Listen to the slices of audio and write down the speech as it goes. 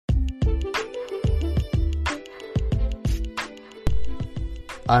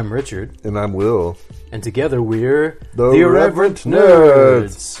I'm Richard. And I'm Will. And together we're The Irreverent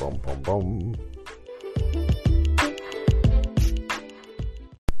Nerds. Bum, bum, bum.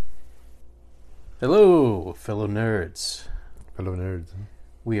 Hello, fellow nerds. Hello, nerds.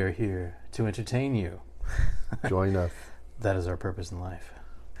 We are here to entertain you. Join us. That is our purpose in life.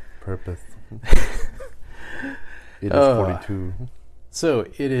 Purpose. It is 42. So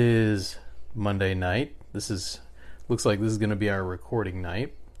it is Monday night. Looks like this is going to be our recording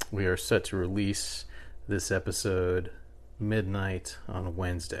night. We are set to release this episode midnight on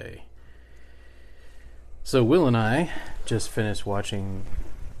Wednesday. So Will and I just finished watching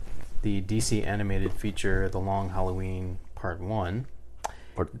the DC animated feature, The Long Halloween Part 1.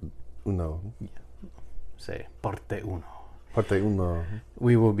 Parte uno. Say, Parte Uno. Parte uno.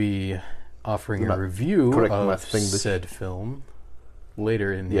 We will be offering a review of said film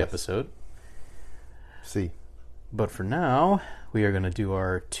later in the episode. See. But for now, we are going to do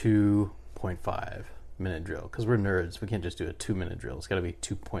our 2.5 minute drill. Because we're nerds, we can't just do a 2-minute drill. It's got to be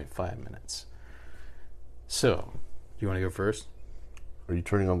 2.5 minutes. So, do you want to go first? Are you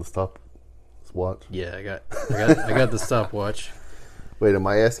turning on the stopwatch? Yeah, I got the stopwatch. Wait, am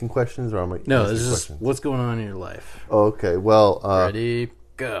I asking questions or am I No, asking this is just questions? what's going on in your life. Oh, okay, well... Ready,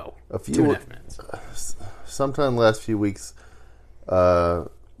 go. 2.5 minutes. Sometime last few weeks, my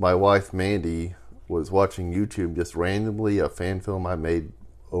wife Mandy was watching YouTube just randomly. A fan film I made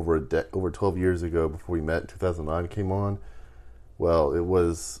over 12 years ago before we met in 2009 came on. Well, it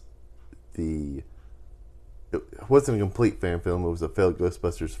wasn't a complete fan film. It was a failed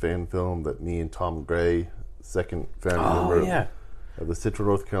Ghostbusters fan film that me and Tom Gray, second founding member of the Central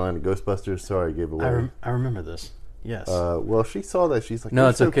North Carolina Ghostbusters. Sorry, I gave away. I remember this. Yes. Well, she saw that. She's like, no,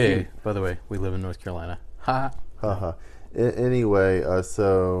 it's so okay. cute. By the way, we live in North Carolina. Ha. Ha. Anyway,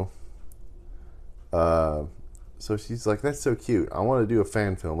 so she's like, that's so cute. I want to do a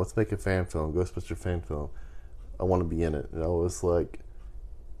fan film. Let's make a fan film, Ghostbuster fan film. I want to be in it. And I was like,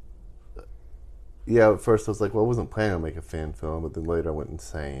 yeah, at first I was like, well, I wasn't planning on making a fan film, but then later I went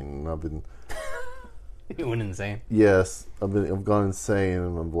insane. And You went insane? Yes, I've gone insane,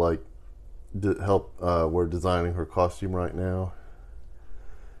 and I'm like, we're designing her costume right now.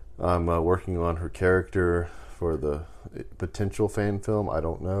 I'm working on her character for the potential fan film. I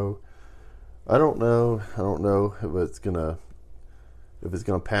don't know if it's gonna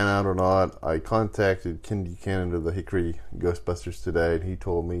pan out or not. I contacted Ken Buchanan of the Hickory Ghostbusters today, and he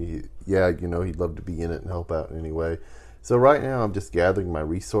told me, he'd love to be in it and help out in any way. So right now, I'm just gathering my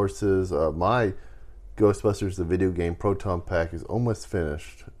resources. My Ghostbusters, the video game Proton Pack, is almost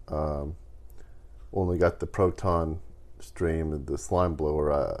finished. Only got the Proton stream and the slime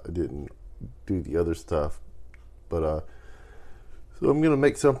blower. I didn't do the other stuff, but so I'm going to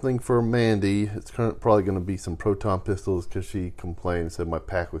make something for Mandy. It's probably going to be some proton pistols because she complained and said my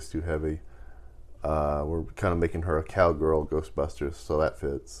pack was too heavy. We're kind of making her a cowgirl Ghostbusters, so that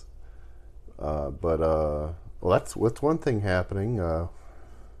fits. Well, that's one thing happening.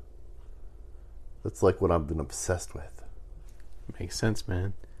 That's like what I've been obsessed with. Makes sense,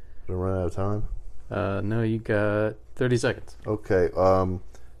 man. Did I run out of time? No, you got 30 seconds. Okay.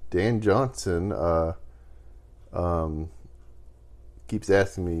 Dan Johnson keeps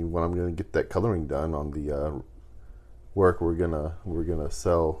asking me when I'm going to get that coloring done on the work we're gonna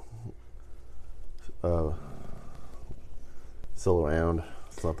sell around.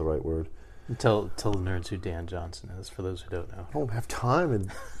 It's not the right word. Tell the nerds who Dan Johnson is, for those who don't know. I don't have time in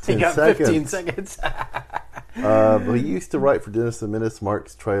 10 seconds. You got seconds. 15 seconds. But he used to write for Dennis the Menace,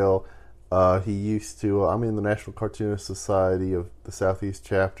 Mark's Trail. He used to. I'm in the National Cartoonist Society of the Southeast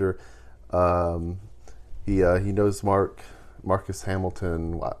chapter. He knows Marcus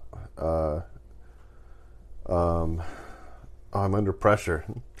Hamilton. I'm under pressure.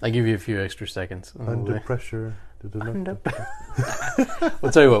 I give you a few extra seconds. Under pressure.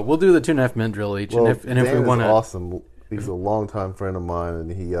 I'll tell you what. We'll do the 2.5 minute drill each, well, and if we want to, awesome. He's a longtime friend of mine,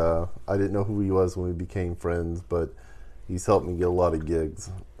 and he. I didn't know who he was when we became friends, but he's helped me get a lot of gigs.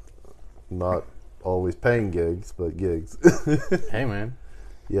 Not always paying gigs, but gigs. Hey, man.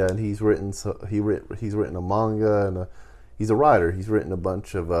 Yeah, and he's written a manga, and he's a writer. He's written a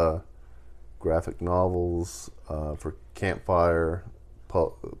bunch of graphic novels for Campfire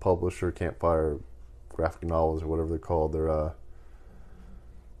publisher, Campfire graphic novels or whatever they're called.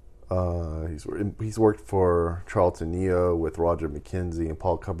 He's worked for Charlton Neo with Roger McKenzie and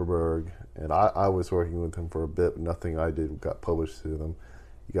Paul Kupperberg, and I was working with him for a bit, but nothing I did got published to them.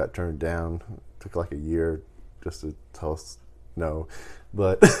 He got turned down. It took like a year just to tell us no.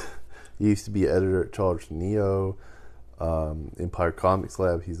 But he used to be an editor at Charlton Neo, Empire Comics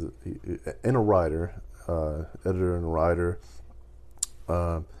Lab. He's a writer, editor and writer.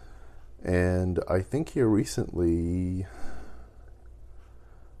 And I think here recently,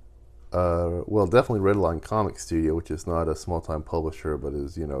 definitely Redline Comic Studio, which is not a small-time publisher, but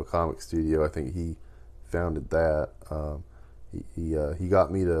is, a comic studio. I think he founded that. He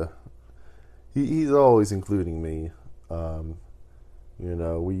got me to. He's always including me. We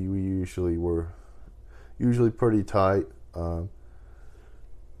usually pretty tight.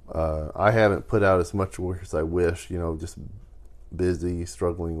 I haven't put out as much work as I wish. Just busy,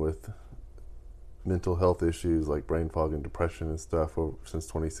 struggling with mental health issues like brain fog and depression and stuff since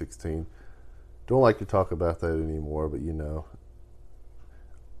 2016. Don't like to talk about that anymore, but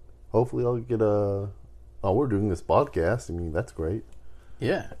hopefully I'll get we're doing this podcast. I mean, that's great.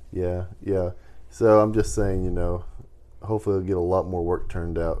 Yeah. Yeah. So I'm just saying, hopefully I'll get a lot more work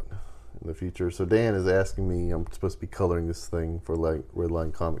turned out in the future. So Dan is asking me, I'm supposed to be coloring this thing for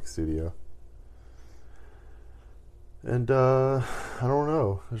Redline Comic Studio. And I don't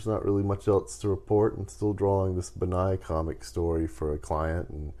know. There's not really much else to report. I'm still drawing this Benai comic story for a client,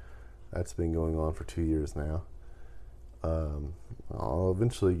 and that's been going on for 2 years now. I'll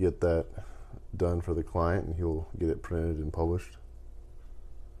eventually get that done for the client, and he'll get it printed and published.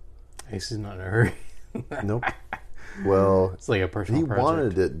 He's not in a hurry. Nope. Well, it's like a personal project. He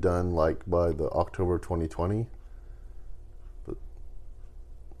wanted it done by the October 2020,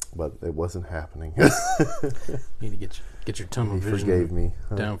 but it wasn't happening. You need to get your tunnel vision. He forgave me.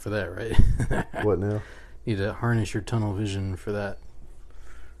 Down for that, right? What now? You need to harness your tunnel vision for that.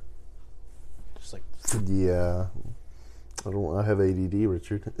 Just like... Yeah. I have ADD,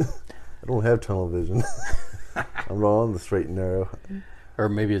 Richard. I don't have tunnel vision. I'm not on the straight and narrow. Or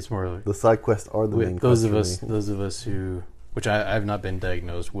maybe it's more like... The side quests are the main those of us who... Which I've not been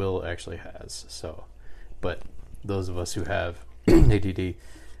diagnosed. Will actually has. So, but those of us who have ADD...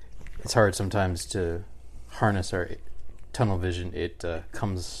 It's hard sometimes to harness our tunnel vision. It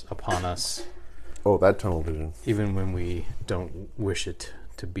comes upon us. Oh, that tunnel vision. Even when we don't wish it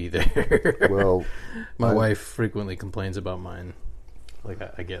to be there. Well, my wife frequently complains about mine. Like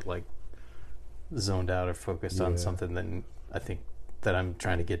I get like zoned out or focused on something that I think that I'm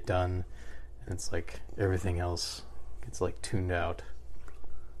trying to get done, and it's like everything else gets like tuned out.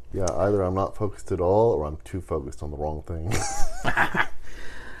 Yeah, either I'm not focused at all, or I'm too focused on the wrong thing.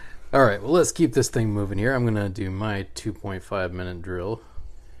 All right, well, let's keep this thing moving here. I'm going to do my 2.5 minute drill.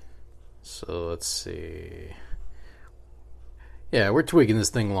 So let's see. Yeah, we're tweaking this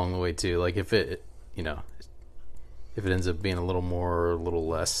thing along the way too. Like if it ends up being a little more or a little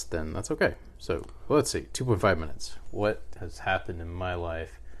less, then that's okay. So let's see, 2.5 minutes. What has happened in my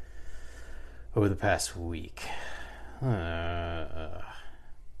life over the past week? I'm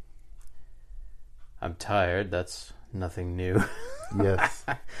tired. That's nothing new. Yes.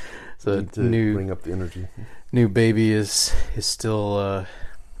 So bring up the energy. New baby is still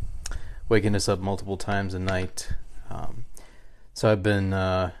waking us up multiple times a night. So I've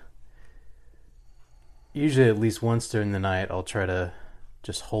been usually at least once during the night I'll try to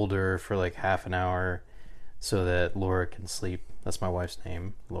just hold her for like half an hour so that Laura can sleep. That's my wife's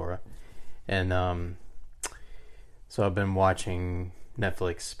name, Laura. And so I've been watching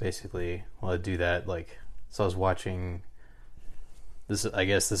Netflix basically while I do that. So I was watching this. I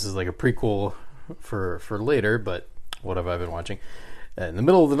guess this is like a prequel for later, but what have I been watching? In the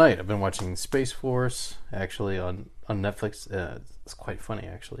middle of the night, I've been watching Space Force actually on Netflix. It's quite funny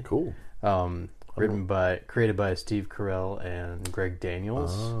actually. Cool. Created by Steve Carell and Greg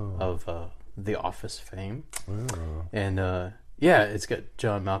Daniels of The Office fame. Oh. And it's got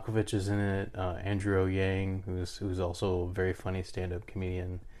John Malkovich is in it, Andrew O. Yang, who's also a very funny stand-up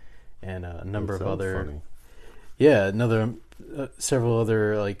comedian, and a number of other funny. Several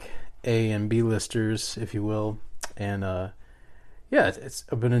other like A and B listers, if you will. And I've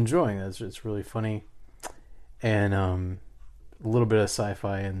been enjoying it. It's really funny, and a little bit of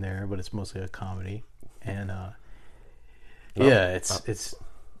sci-fi in there, but it's mostly a comedy. And it's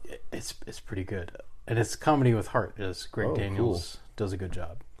pretty good, and it's comedy with heart. As Greg Daniels does a good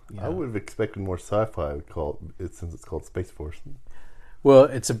job. I would have expected more sci-fi since it's called Space Force. Well,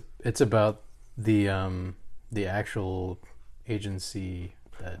 it's about the actual agency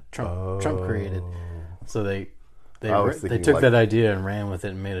that Trump created. So they took that idea and ran with it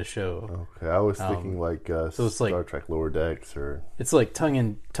and made a show. Okay, I was thinking so it's Star Trek Lower Decks, or it's like tongue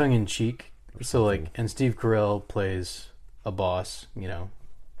in cheek. So and Steve Carell plays a boss.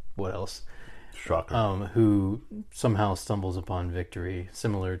 What else? Shocker. Who somehow stumbles upon victory,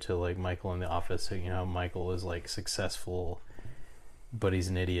 similar to like Michael in The Office. So, Michael is like successful, but he's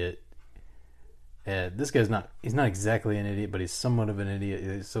an idiot. And this guy's he's not exactly an idiot, but he's somewhat of an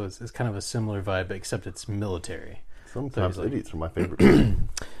idiot. So it's kind of a similar vibe, except it's military. Sometimes like- idiots are my favorite.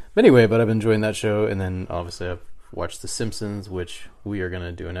 But anyway, I've been enjoying that show, and then obviously I've watched The Simpsons, which we are going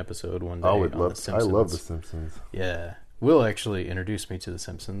to do an episode one day I would on love. The I Simpsons. love The Simpsons. Yeah. Will actually introduced me to The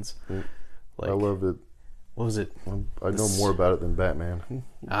Simpsons. I love it. What was it? I know more about it than Batman.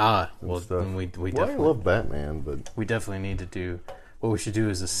 Well, stuff. then we Well, I definitely love Batman, but we definitely need to do. What we should do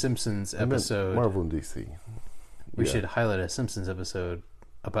is a Simpsons I meant episode. Marvel and DC. We Yeah. should highlight a Simpsons episode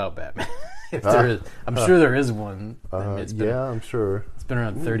about Batman. If there is, I'm sure there is one. It's been, Yeah, I'm sure. it's been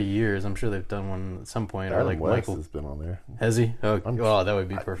around 30 years. I'm sure they've done one at some point. Or Adam like West Michael, has been on there. has he? Oh, I'm- oh, that would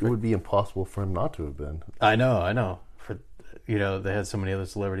be It perfect. would be impossible for him not to have been. I know. For they had so many other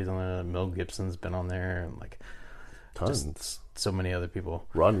celebrities on there. Mel Gibson's been on there, and like Tons. just so many other people.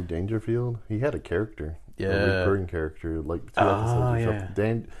 Rodney Dangerfield, he had a character. Yeah. A recurring character, like 2 Oh, episodes.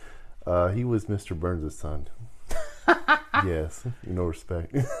 yeah. He was Mr. Burns' son. Yes, no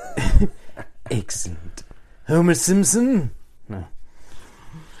respect. Excellent. Homer Simpson.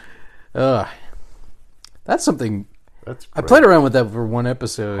 No. That's something. That's I great. played around with that for one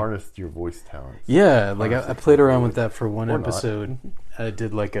episode. Harnessed your voice talents. Yeah, like I played around with that for one Or not. episode. I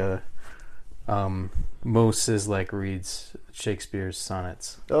did like a Mo Sizlek reads Shakespeare's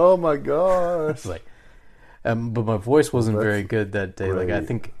sonnets. Oh my gosh. It's like, but my voice wasn't Well, very that's good that day. Like I great.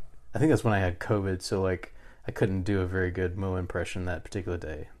 think that's when I had COVID, so like I couldn't do a very good Mo impression that particular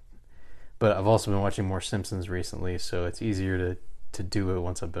day. But I've also been watching more Simpsons recently, so it's easier to do it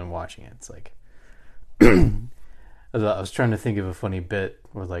once I've been watching it. It's like I was trying to think of a funny bit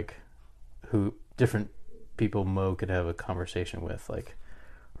where like who different people Mo could have a conversation with, like,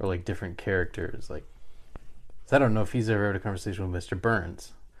 or like different characters. Like, so I don't know if he's ever had a conversation with Mr.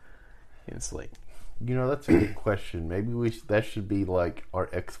 Burns. It's like, You know, that's a good question. Maybe that should be like our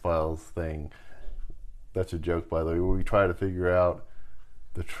X-Files thing. That's a joke, by the way, where we try to figure out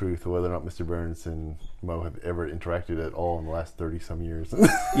the truth of whether or not Mr. Burns and Mo have ever interacted at all in the last 30-some years.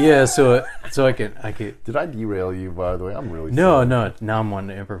 yeah. So I could. Did I derail you, by the way? I'm really No, sorry. no. Now I'm wanting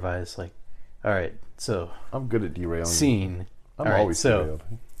to improvise. Like, all right. So I'm good at derailing. scene. I'm all right, always so derailed.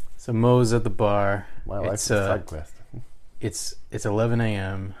 so Mo's at the bar. My life It's is a side quest. it's 11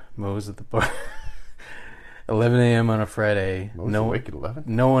 a.m. Mo's at the bar. 11 a.m. on a Friday. Most awake at 11?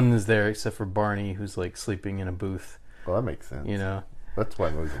 No one is there except for Barney, who's like sleeping in a booth. Well, that makes sense. You know. That's why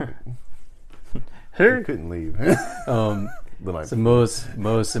Mo's awake. He Her. couldn't leave. Um. the night So before.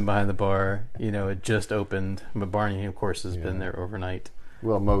 Mo's sitting behind the bar. You know, it just opened. But Barney, of course, has been Yeah. there overnight.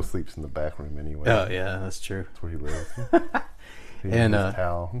 Well, Mo sleeps in the back room anyway. Oh yeah, that's true. That's where he lives. He And, has his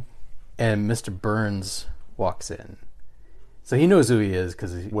towel. And Mr. Burns walks in, so he knows who he is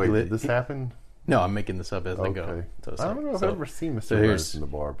because Wait, did this happen? No, I'm making this up as I go. Okay. So it's I like- don't know if so- I've ever seen Mr. so Burns here's- in the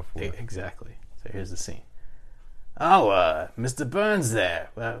bar before. Exactly. So here's the scene. Oh, Mr. Burns there.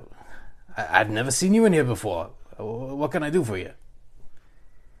 Well, I've never seen you in here before. What can I do for you?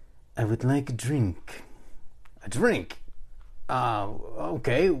 I would like a drink. A drink?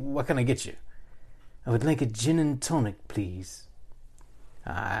 Okay. What can I get you? I would like a gin and tonic, please.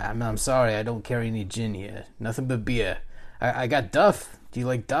 I'm sorry, I don't carry any gin here. Nothing but beer. I got Duff. Do you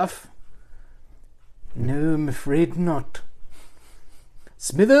like Duff? No, I'm afraid not.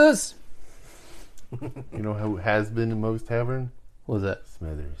 Smithers? You know who has been in Moe's Tavern? What was that?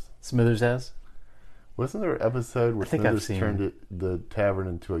 Smithers. Smithers has? Wasn't there an episode where I think I've Smithers seen- turned the tavern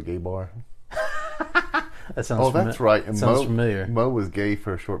into a gay bar? That sounds Oh, that's right. And sounds Mo, familiar. Mo was gay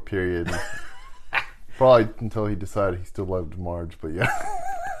for a short period. Probably until he decided he still loved Marge, but yeah.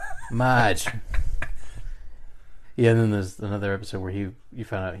 Marge. Yeah, and then there's another episode where you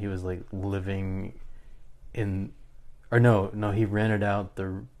found out he was like living in, or no, he rented out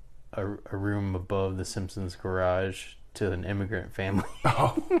a room above the Simpsons garage to an immigrant family.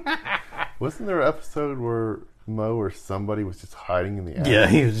 Wasn't there an episode where Mo or somebody was just hiding in the attic? Yeah,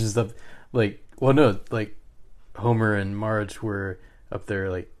 he was just up, like, well, no, like Homer and Marge were up there,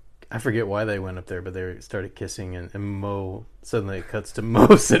 like, I forget why they went up there, but they started kissing, and Mo, suddenly it cuts to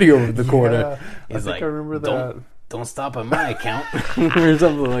Mo sitting over the corner. Yeah, I He's think like, I remember that. Don't stop on my account, or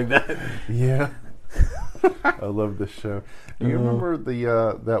something like that. Yeah. I love this show. Do you remember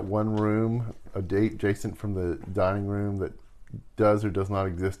the that one room adjacent from the dining room that does or does not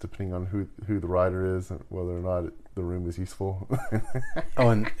exist depending on who the writer is and whether or not the room is useful? Oh,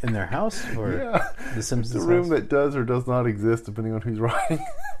 in their house, or Yeah. the The Simpsons room house? that does or does not exist depending on who's writing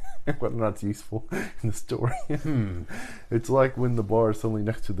whether or not it's useful in the story. It's like when the bar is suddenly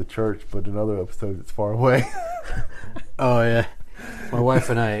next to the church, but in other episodes it's far away. Oh yeah, my wife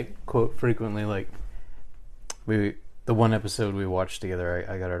and I quote frequently, like, the one episode we watched together.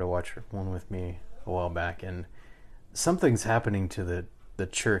 I got her to watch one with me a while back, and something's happening to the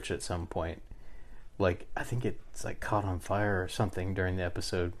church at some point. like, I think it's like caught on fire or something during the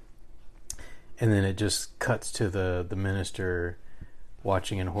episode, and then it just cuts to the minister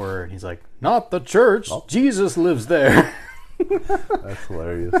watching in horror, and he's like, "Not the church, Jesus lives there." That's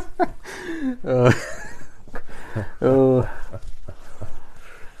hilarious.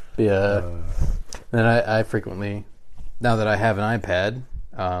 Yeah. Then I frequently, now that I have an iPad,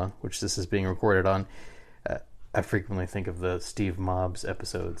 which this is being recorded on, I frequently think of the Steve Mobs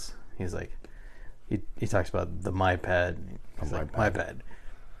episodes. He's like, he talks about the MyPad. He's like, MyPad.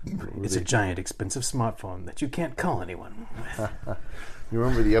 It's a giant, expensive smartphone that you can't call anyone with. You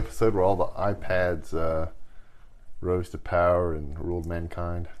remember the episode where all the iPads rose to power and ruled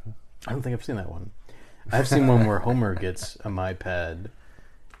mankind? I don't think I've seen that one. I've seen one where Homer gets a MyPad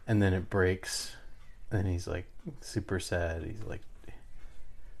and then it breaks, and he's like super sad. He's like,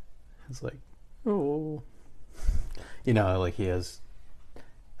 oh, you know, like he has.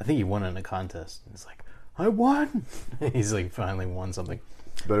 I think he won in a contest. And it's like, I won. He's like finally won something.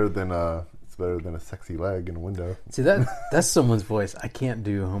 It's better than a sexy leg in a window. See, that's someone's voice. I can't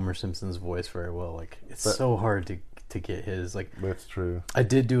do Homer Simpson's voice very well. Like it's so hard to get his like. That's true. I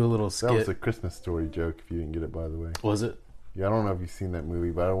did do a little skit. That was a Christmas Story joke. If you didn't get it, by the way. Was it? Yeah, I don't know if you've seen that movie,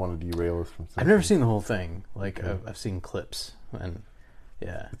 but I don't want to derail us from. I've never seen the whole thing. Like I've seen clips, and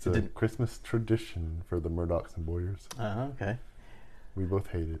yeah, it's a Christmas tradition for the Murdochs and Boyers. Okay. We both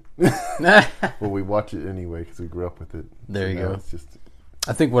hate it. Well, we watch it anyway because we grew up with it. There you go. It's just.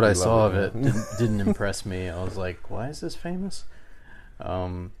 I think what I saw of it didn't impress me. I was like, why is this famous?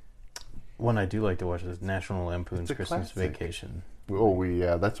 One I do like to watch is National Lampoon's Christmas Vacation. Oh,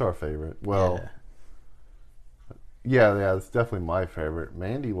 that's our favorite. Well, yeah, it's definitely my favorite.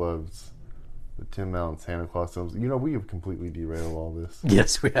 Mandy loves the Tim Allen Santa Claus films. You know, we have completely derailed all this.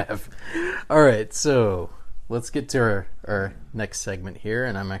 Yes, we have. All right, so let's get to our next segment here,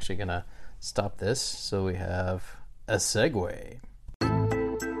 and I'm actually going to stop this so we have a segue.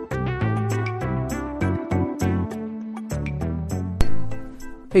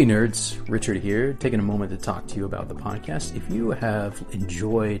 Hey nerds, Richard here, taking a moment to talk to you about the podcast. If you have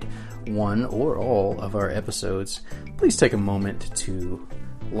enjoyed one or all of our episodes, please take a moment to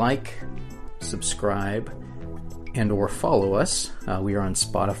like, subscribe, and or follow us. We are on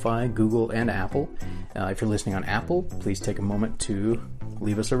Spotify, Google, and Apple. If you're listening on Apple, please take a moment to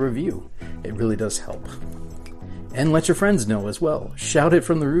leave us a review. It really does help. And let your friends know as well. Shout it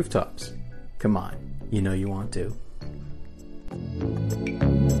from the rooftops. Come on, you know you want to.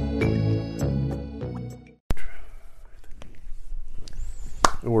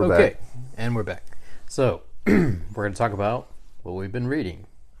 We're back. And we're back. So, we're going to talk about what we've been reading.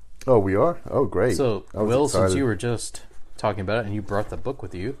 Oh, we are? Oh, great. So, Will, excited. since you were just talking about it and you brought the book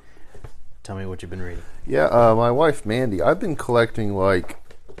with you, tell me what you've been reading. Yeah, my wife, Mandy, I've been collecting, like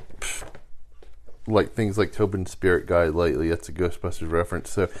things like Tobin's Spirit Guide lately. That's a Ghostbusters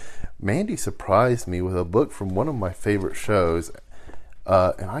reference. So, Mandy surprised me with a book from one of my favorite shows,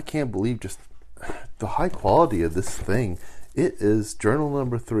 and I can't believe just the high quality of this thing. It is journal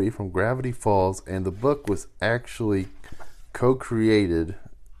number 3 from Gravity Falls, and the book was actually co-created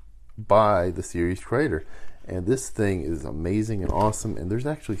by the series creator. And this thing is amazing and awesome, and there's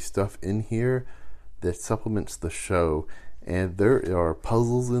actually stuff in here that supplements the show. And there are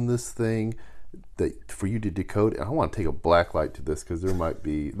puzzles in this thing that for you to decode. I want to take a black light to this because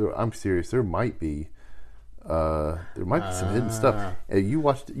I'm serious, there might be some hidden stuff. You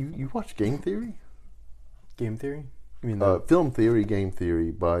watched Game Theory? Game Theory? You mean Film Theory, Game Theory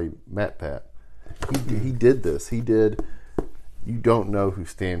by Matt Pat. He did this. He did. You don't know who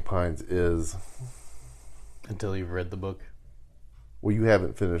Stan Pines is until you've read the book. Well, you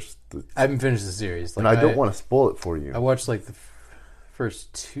haven't finished. I haven't finished the series, and I don't want to spoil it for you. I watched like the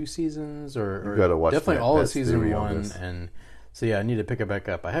first 2 seasons, or you gotta watch definitely all of season 1, on and so yeah, I need to pick it back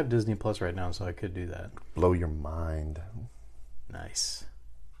up. I have Disney Plus right now, so I could do that. Blow your mind. Nice.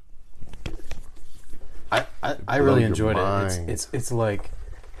 I really enjoyed it. It's like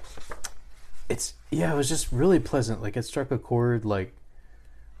it was just really pleasant. Like it struck a chord like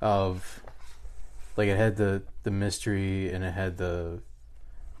of like it had the mystery and it had the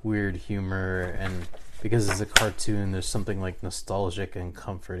weird humor, and because it's a cartoon, there's something like nostalgic and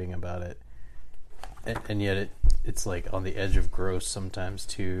comforting about it. And yet it's like on the edge of gross sometimes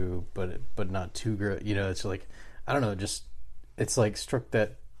too, but not too gross. You know, it's like I don't know, just it's like struck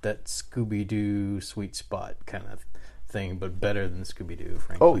that Scooby-Doo sweet spot kind of thing, but better than Scooby-Doo,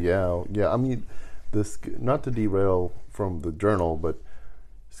 frankly. Oh, yeah. I mean, this, not to derail from the journal, but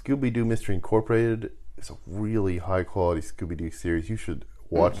Scooby-Doo Mystery Incorporated is a really high-quality Scooby-Doo series. You should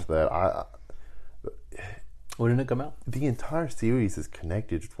watch that. When did it come out? The entire series is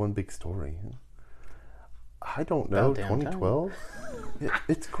connected. It's one big story. I don't know. About damn time. 2012.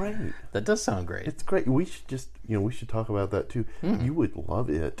 It's great. That does sound great. It's great. We should just, we should talk about that too. You would love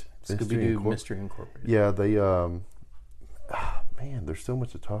it. Scooby-Doo Mystery Incorporated. Yeah, they. Man, there's so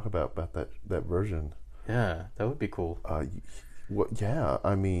much to talk about that version. Yeah, that would be cool. What? Yeah,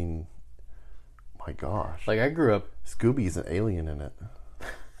 I mean, my gosh. Like I grew up. Scooby's an alien in it.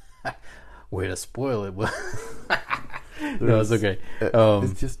 Way to spoil it. No, it's okay.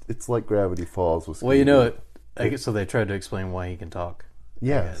 It's like Gravity Falls with Scooby. Well, you know, I guess so. They tried to explain why he can talk.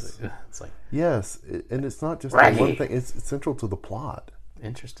 Yes. It's like yes, and it's not just Raggy. one thing. It's central to the plot.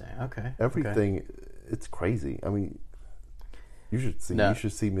 Interesting. Okay. Everything. Okay. It's crazy. I mean, you should see. You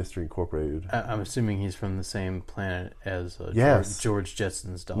should see Mystery Incorporated. I'm assuming he's from the same planet as George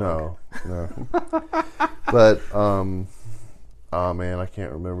Jetson's dog. No. But oh man, I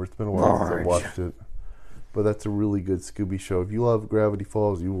can't remember. It's been a while since I watched it. But that's a really good Scooby show. If you love Gravity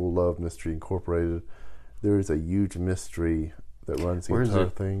Falls, you will love Mystery Incorporated. There is a huge mystery that runs the entire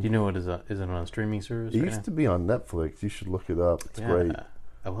thing. Do you know what is it on a streaming service? It used to be on Netflix. You should look it up. It's great.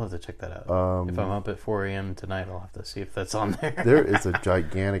 I will have to check that out. If I'm up at 4 a.m. tonight, I'll have to see if that's on there. There is a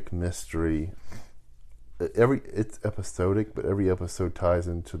gigantic mystery. It's episodic, but every episode ties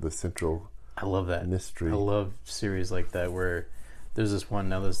into the central. I love that mystery. I love series like that where there's this one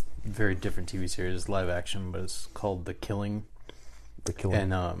now. This very different TV series, live action, but it's called The Killing. The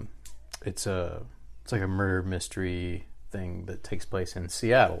Killing, and it's like a murder mystery thing that takes place in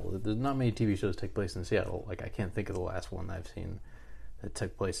Seattle. There's not many TV shows take place in Seattle. Like I can't think of the last one I've seen that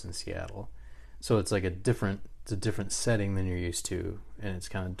took place in Seattle. So it's like a different setting than you're used to, and it's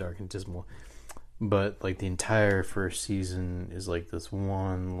kind of dark and dismal. But like the entire first season is like this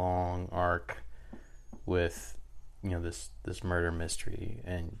one long arc with this murder mystery,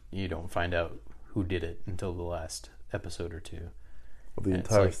 and you don't find out who did it until the last episode or two. Well, the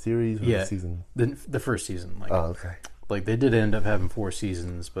entire series or the season? The first season. Like, oh, okay. Like they did end up having 4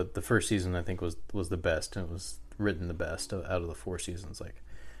 seasons, but the first season I think was the best, and it was written the best out of the 4 seasons. Like,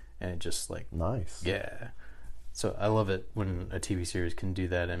 and it just like nice. Yeah. So I love it when a TV series can do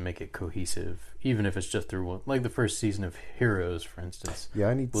that and make it cohesive, even if it's just through one. Like the first season of Heroes, for instance. Yeah,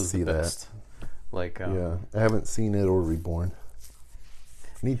 I need to see that. Like, I haven't seen it or Reborn.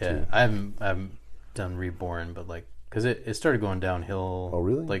 Need to. I haven't done Reborn, but like, because it started going downhill. Oh,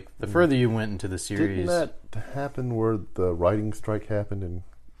 really? Like the further you went into the series. Didn't that happen where the writing strike happened in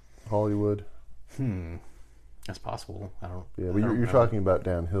Hollywood? That's possible. I don't. Yeah, but you're talking about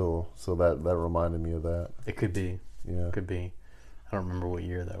downhill, so that reminded me of that. It could be. Yeah, it could be. I don't remember what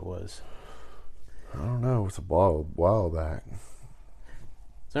year that was. I don't know. It's a while back.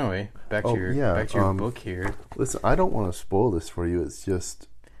 So anyway, back to your book here. Listen, I don't want to spoil this for you. It's just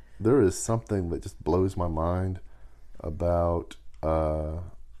there is something that just blows my mind about. So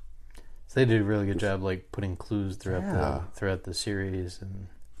they did a really good job, like putting clues throughout the series, and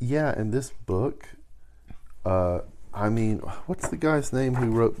and this book. I mean, what's the guy's name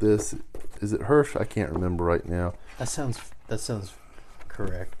who wrote this? Is it Hirsch? I can't remember right now. That sounds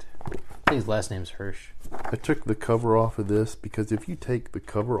correct. I think his last name's Hirsch. I took the cover off of this because if you take the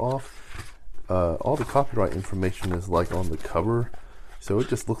cover off, all the copyright information is like on the cover, so it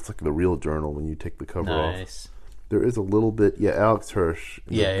just looks like the real journal when you take the cover off. There is a little bit, Alex Hirsch,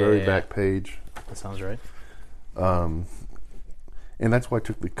 in the very back page. That sounds right. And that's why I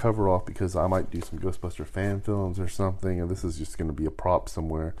took the cover off, because I might do some Ghostbuster fan films or something, and this is just going to be a prop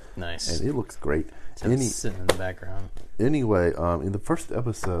somewhere. Nice. And it looks great. It's sitting in the background. Anyway, in the first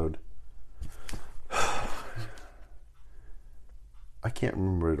episode, I can't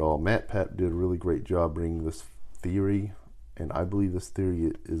remember it all. Matt Pat did a really great job bringing this theory, and I believe this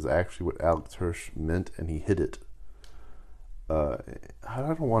theory is actually what Alex Hirsch meant, and he hid it. I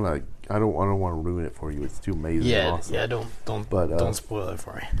don't want to ruin it for you. It's too amazing. Yeah, and awesome. Yeah. Don't spoil it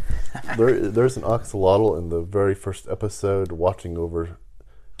for me. There's an axolotl in the very first episode watching over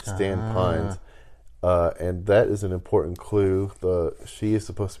Stan Pines, and that is an important clue. She is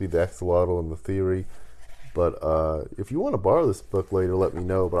supposed to be the axolotl in the theory. But if you want to borrow this book later, let me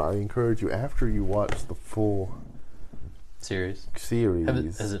know. But I encourage you, after you watch the full series.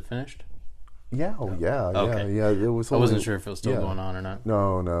 Has it finished? Yeah, Okay. yeah. It was. I wasn't sure if it was still going on or not.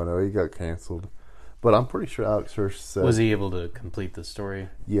 No, it got canceled. But I'm pretty sure Alex Hirsch said. Was he able to complete the story?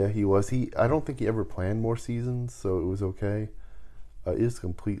 Yeah, he was. I don't think he ever planned more seasons, so it was okay. It is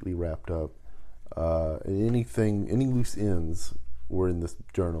completely wrapped up. Any loose ends were in this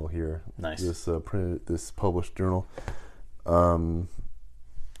journal here. Nice. This published journal.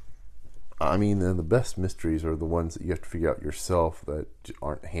 I mean, and the best mysteries are the ones that you have to figure out yourself that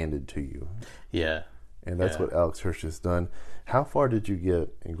aren't handed to you. Yeah. And that's what Alex Hirsch has done. How far did you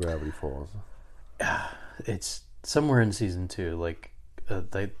get in Gravity Falls? it's somewhere in season 2. Like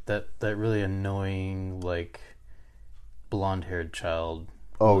that really annoying like blonde-haired child.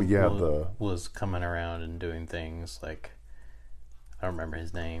 Oh yeah, was coming around and doing things like I don't remember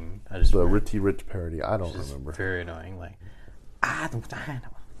his name. I just the remember, Richie Rich parody. I don't just remember. very annoying. Like I don't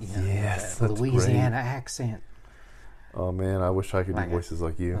Yes, that that's Louisiana accent. Oh man, I wish I could Like do voices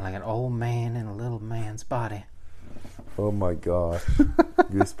like you. Like an old man in a little man's body. Oh my gosh,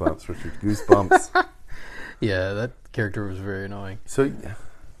 goosebumps, Richard, goosebumps. Yeah, that character was very annoying. So,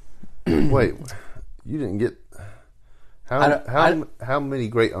 wait, you didn't get how many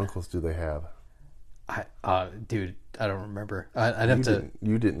great uncles do they have? Dude, I don't remember. I'd have to.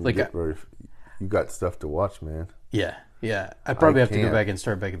 You didn't like, get very. You got stuff to watch, man. Yeah. I probably have to go back and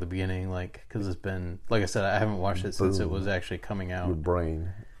start back at the beginning, like because it's been, like I said, I haven't watched it since it was actually coming out. Your brain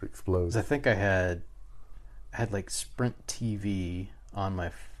explodes. I think I had like Sprint TV on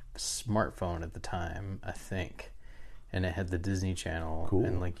my smartphone at the time, I think, and it had the Disney Channel,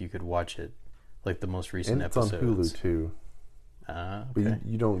 and like you could watch it, like the most recent episodes. And it's on Hulu too. Okay. But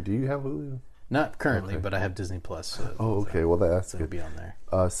you don't? Do you have Hulu? Not currently, but I have Disney Plus. So, okay. Well, that's it'll good. Be on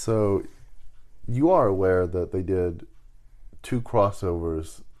there. So you are aware that they did 2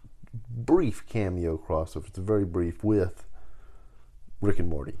 crossovers, brief cameo crossovers. It's very brief with Rick and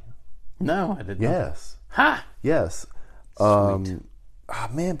Morty. No, I didn't. Yes. Ha! Yes. Sweet.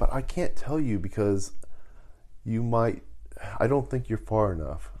 Man, but I can't tell you because you might. I don't think you're far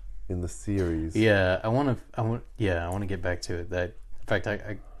enough in the series. Yeah, I want to get back to it. That, in fact,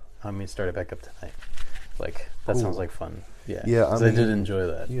 I may start it back up tonight. Like that sounds like fun. Yeah. Yeah, I did enjoy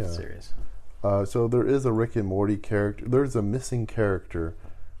that series. So there is a Rick and Morty character. There's a missing character.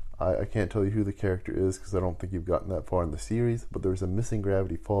 I can't tell you who the character is because I don't think you've gotten that far in the series. But there's a missing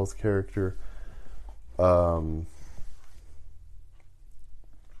Gravity Falls character. And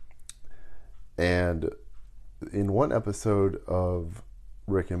in one episode of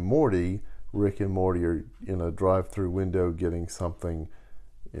Rick and Morty are in a drive-through window getting something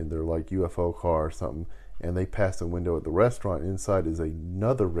in their like UFO car or something, and they pass a window at the restaurant. Inside is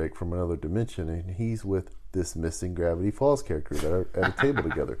another Rick from another dimension, and he's with this missing Gravity Falls character that are at a table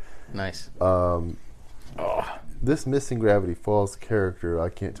together. Nice. This missing Gravity Falls character, I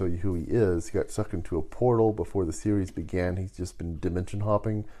can't tell you who he is. He got sucked into a portal before the series began. He's just been dimension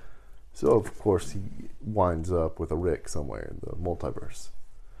hopping. So, of course, he winds up with a Rick somewhere in the multiverse.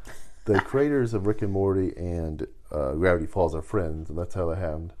 The creators of Rick and Morty and Gravity Falls are friends, and that's how that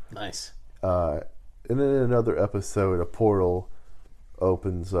happened. Nice. And then in another episode, a portal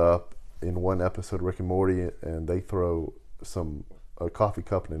opens up. In one episode, Rick and Morty, and they throw a coffee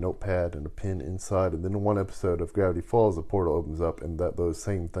cup and a notepad and a pen inside. And then in one episode of Gravity Falls, a portal opens up, and those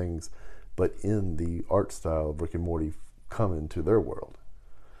same things, but in the art style of Rick and Morty, come into their world.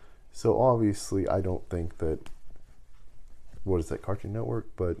 So obviously, I don't think that, what is that, Cartoon Network?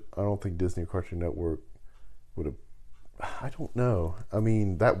 But I don't think Disney or Cartoon Network would have, I don't know. I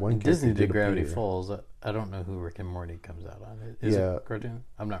mean, that one Disney did Gravity Falls. I don't know who Rick and Morty comes out on. Is it cartoon?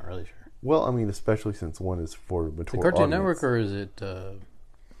 I'm not really sure. Well, I mean, especially since one is for mature the Cartoon audience. Network, or is it, or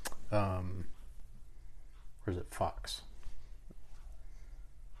is it Fox?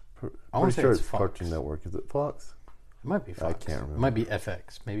 I want to say sure it's it's Fox. Cartoon Network. Is it Fox? It might be Fox. I can't remember. It might be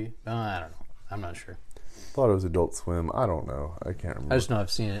FX, maybe. I don't know. I'm not sure. Thought it was Adult Swim. I don't know. I can't remember. I just know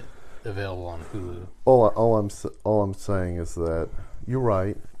I've seen it available on Hulu. All I'm saying is that you're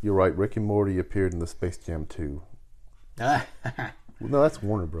right. You're right. Rick and Morty appeared in the Space Jam 2. No, that's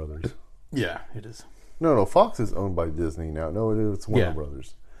Warner Brothers. Yeah, it is. No. Fox is owned by Disney now. No, it's Warner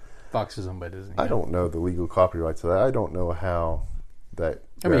Brothers. Fox is owned by Disney. I don't know the legal copyrights of that. I don't know how that.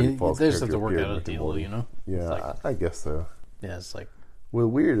 I mean, they just have to work out a deal, you know. Yeah, like, I guess so. Yeah, it's like. Well, the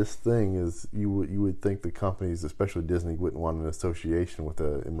weirdest thing is you would think the companies, especially Disney, wouldn't want an association with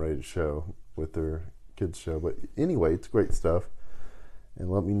a M-rated show, with their kids show. But anyway, it's great stuff. And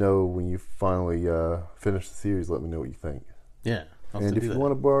let me know when you finally finish the series. Let me know what you think. Yeah. And if you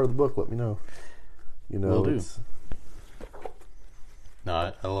want to borrow the book, let me know. You know, will do.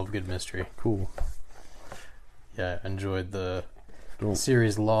 No, I love good mystery. Cool. Yeah, I enjoyed the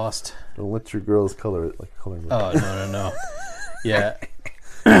series Lost. Don't let your girls color it like a coloring book. Oh, no. Yeah.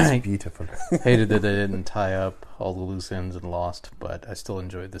 It's beautiful. Hated that they didn't tie up all the loose ends in Lost, but I still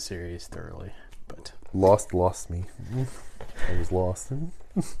enjoyed the series thoroughly. But Lost me. I was lost.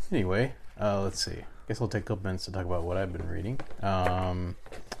 Anyway, let's see. I guess I'll take a couple minutes to talk about what I've been reading.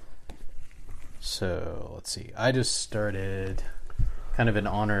 So, let's see. I just started, kind of in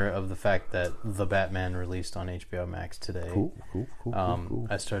honor of the fact that The Batman released on HBO Max today. Cool.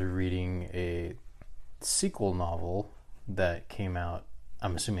 I started reading a sequel novel that came out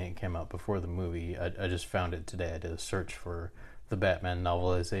I'm assuming it came out before the movie. I just found it today. I did a search for the Batman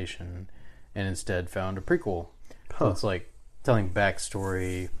novelization, and instead found a prequel. So it's like telling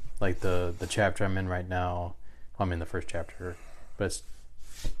backstory, like the chapter I'm in right now. Well, I'm in the first chapter, but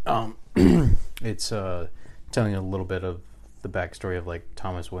it's telling a little bit of the backstory of like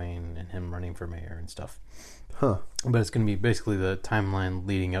Thomas Wayne and him running for mayor and stuff. Huh. But it's going to be basically the timeline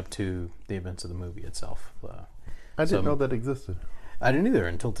leading up to the events of the movie itself. I didn't know that existed. I didn't either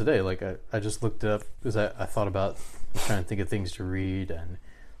until today. Like I just looked it up because I thought about trying to think of things to read, and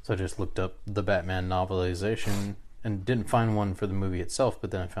so I just looked up the Batman novelization and didn't find one for the movie itself, but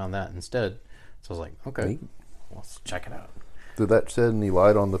then I found that instead. So I was like, okay, let's check it out. Did that shed any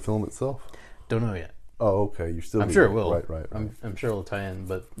light on the film itself? Don't know yet. Oh, okay. You're still. I'm sure it will. Right. I'm sure it'll tie in,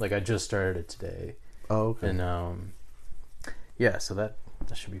 but like I just started it today. Oh, okay. And yeah, so that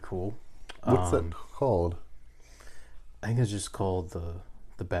should be cool. What's that called? I think it's just called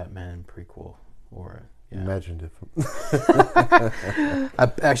the Batman prequel, or Imagine if.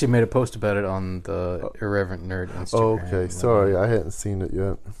 I actually made a post about it on the Irreverent Nerd Instagram. Oh, okay. Sorry, I hadn't seen it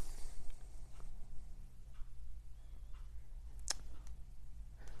yet.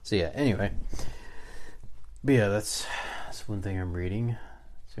 So yeah, anyway. But yeah, that's one thing I'm reading.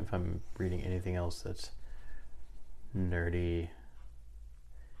 See if I'm reading anything else that's nerdy.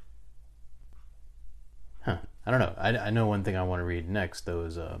 I don't know. I know one thing I want to read next, though,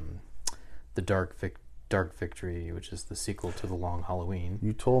 is the Dark Victory, which is the sequel to The Long Halloween.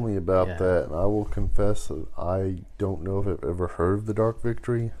 You told me about that, and I will confess that I don't know if I've ever heard of The Dark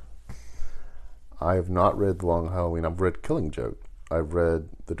Victory. I have not read The Long Halloween. I've read Killing Joke. I've read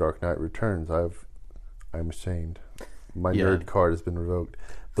The Dark Knight Returns. I'm ashamed. My nerd card has been revoked.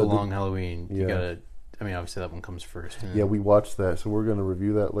 The Long Halloween. You gotta. I mean, obviously that one comes first. Yeah, we watched that, so we're going to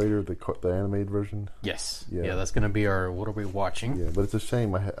review that later. The animated version. Yes. Yeah, that's going to be our. What are we watching? Yeah, but it's a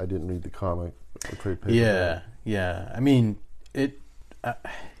shame I didn't read the comic. Yeah. I mean, it.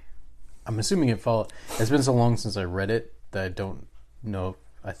 I'm assuming it follows. It's been so long since I read it that I don't know.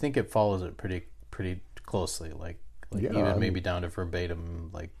 I think it follows it pretty closely. Like even maybe down to verbatim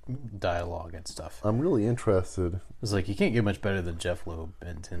like dialogue and stuff. I'm really interested. It's like you can't get much better than Jeff Loeb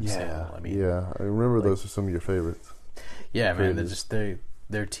and Tim Sale. I mean, I remember those are some of your favorites. Yeah, man,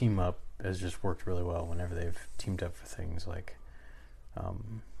 their team up has just worked really well whenever they've teamed up for things like.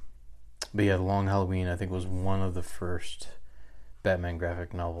 But yeah, The Long Halloween I think was one of the first Batman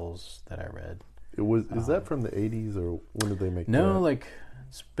graphic novels that I read. It was. Is that from the 80s or when did they make that? No, like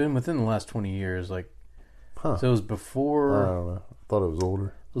it's been within the last 20 years. Like. Huh. So it was before. I don't know. I thought it was older.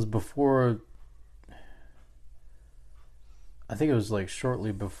 It was before. I think it was like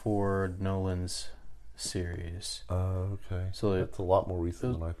shortly before Nolan's series. Okay. So that's a lot more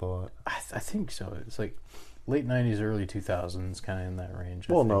recent than I thought. I think so. It's like late 90s, early 2000s, kind of in that range.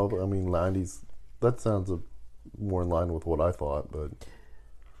 Well, no, I mean 90s. That sounds more in line with what I thought, but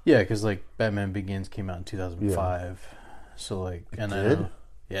yeah, because like Batman Begins came out in 2005. Yeah. So like, and it did?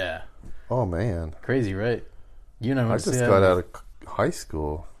 Yeah. Oh man, crazy, right? You know, I just got out of high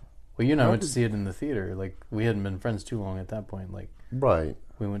school. Well, you and I went to see it in the theater. Like, we hadn't been friends too long at that point. Like, right.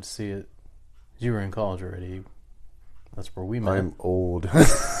 We went to see it. You were in college already. That's where we met. I'm old.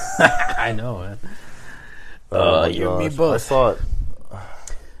 I know, man. You and me both. I saw it.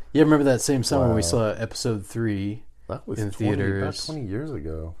 Yeah, remember that same summer we saw episode 3 that was in theaters. About 20 years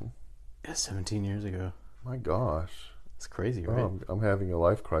ago. Yeah, 17 years ago. My gosh. It's crazy, right? I'm having a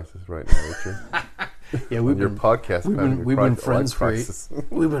life crisis right now, Richard. Yeah, we've been podcast. We've been friends for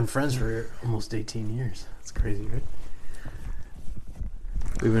we've been friends for almost 18 years. It's crazy, right?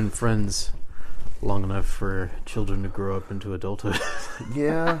 We've been friends long enough for children to grow up into adulthood.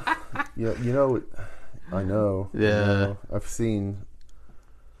 Yeah. You know, I know. Yeah. You know, I've seen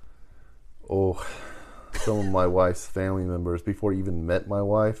some of my wife's family members before I even met my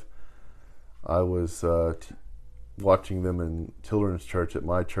wife. I was watching them in children's church at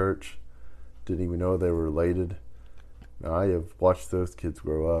my church. Didn't even know they were related. Now, I have watched those kids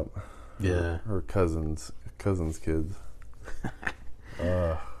grow up. Yeah. Her cousins' kids.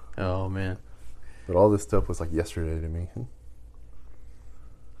 Oh, man. But all this stuff was like yesterday to me. Okay,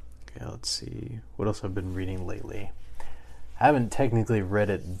 let's see. What else I've been reading lately? I haven't technically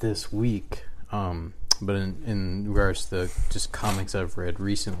read it this week, but in regards to just comics I've read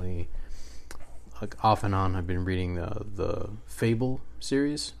recently, like off and on, I've been reading the Fable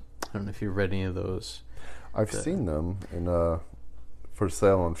series. I don't know if you've read any of those. I've seen them for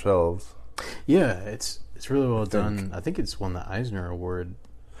sale on shelves. Yeah, it's really well done. I think it's won the Eisner Award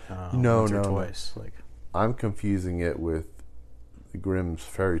once or twice. Like, I'm confusing it with Grimm's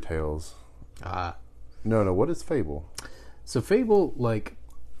fairy tales. Ah. No, what is Fable? So Fable, like,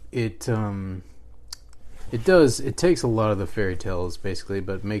 it takes a lot of the fairy tales basically,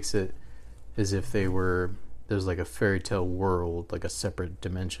 but makes it as if there's like a fairy tale world, like a separate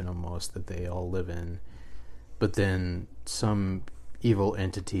dimension almost that they all live in. But then some evil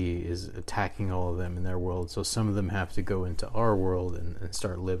entity is attacking all of them in their world, so some of them have to go into our world and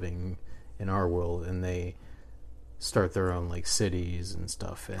start living in our world, and they start their own like cities and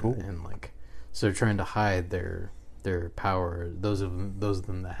stuff, and, Cool. and like so they're trying to hide their power. Those of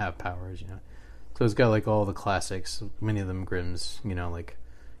them that have powers, So it's got like all the classics, many of them Grimm's, like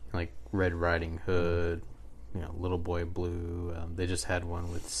Red Riding Hood, Little Boy Blue. They just had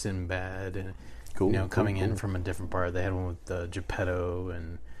one with Sinbad, and coming in from a different part. They had one with Geppetto,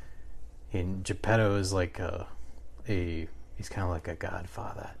 and Geppetto is like he's kind of like a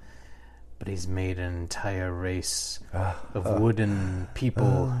godfather, but he's made an entire race of wooden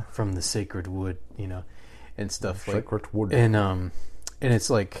people from the sacred wood, and stuff like sacred wood. And it's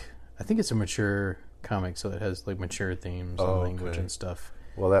like, I think it's a mature comic, so it has like mature themes and language and stuff.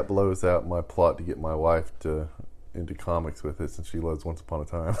 Well, that blows out my plot to get my wife into comics with it, since she loves Once Upon a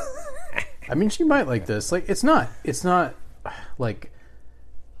Time. I mean, she might like this. Like, it's not like,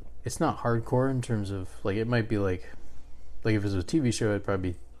 it's not hardcore in terms of like, it might be like if it was a TV show, it'd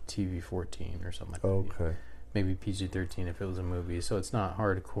probably be TV-14 or something like that. Okay. Maybe PG-13 if it was a movie. So it's not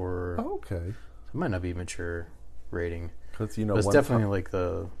hardcore. Okay. So it might not be mature rating. Because but it's definitely like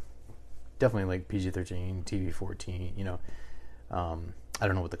PG-13, TV-14. I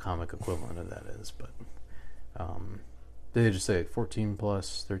don't know what the comic equivalent of that is, but they just say 14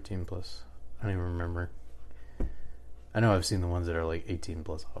 plus, 13 plus. I don't even remember. I know I've seen the ones that are like 18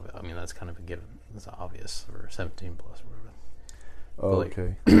 plus. I mean, that's kind of a given. That's obvious. Or 17 plus or whatever.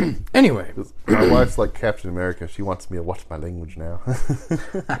 Okay. Anyway. My wife's like Captain America. She wants me to watch my language now.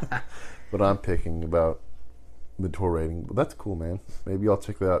 But I'm picking about mature rating. But that's cool, man. Maybe I'll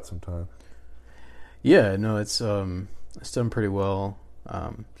check that out sometime. Yeah, no, it's done pretty well.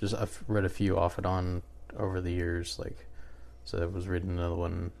 Just I've read a few off and on over the years. Like, so I was reading another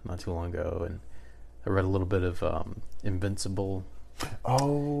one not too long ago, and I read a little bit of Invincible.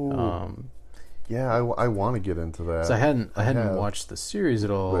 Yeah, I want to get into that. So I hadn't watched the series at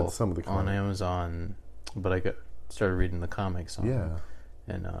all some of the on Amazon, but I started reading the comics on Yeah.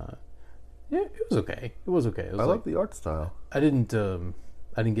 And it was okay. It was okay. It was I love the art style. I didn't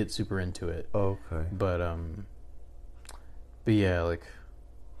get super into it. Okay. But yeah, like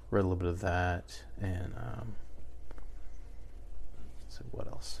read a little bit of that, and so what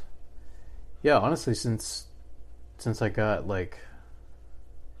else? Yeah, honestly, since I got like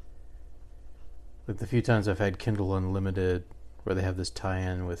the few times I've had Kindle Unlimited, where they have this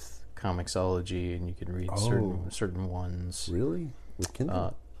tie-in with Comixology, and you can read certain ones. Really? With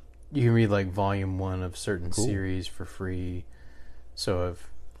Kindle? You can read like volume 1 of certain Cool. series for free. So I've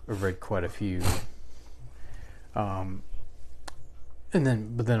read quite a few. But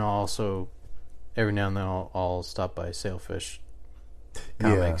then I'll also every now and then I'll stop by Sailfish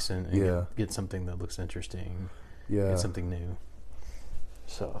Comics and get something that looks interesting. Yeah. Get something new.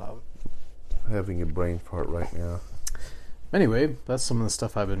 So having a brain fart right now. anyway, that's some of the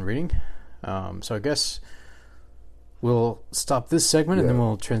stuff I've been reading. So I guess we'll stop this segment and then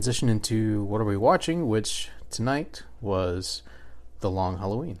we'll transition into what are we watching, which tonight was The Long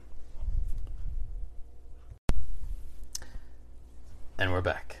Halloween. And we're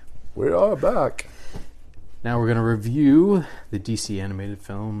back. We are back. Now we're going to review the DC animated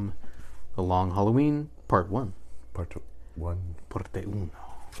film The Long Halloween, Part 1. Part 1. Parte uno.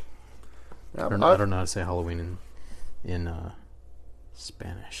 Yeah, I don't know how to say Halloween in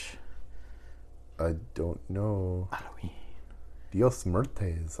Spanish. I don't know. Halloween. Dios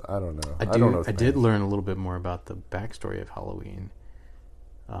Muertes. I don't know. I don't know I did learn a little bit more about the backstory of Halloween.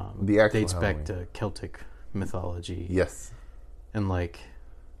 The actual dates Halloween. back to Celtic mythology. Yes. And like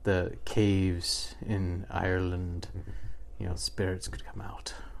the caves in Ireland, spirits could come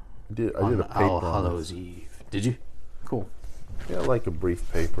out. I did on a paper All on Hallows this. Eve. Did you? Cool. Yeah, like a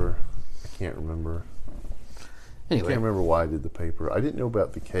brief paper. I can't remember. I Anyway, can't remember why I did the paper. I didn't know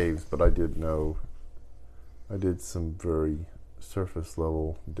about the caves, but I did know. I did some very surface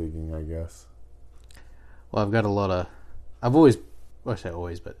level digging, I guess. well, I've got a lot of. I've always, well, I say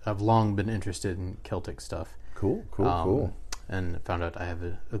always, but I've long been interested in Celtic stuff. Cool, cool. And found out I have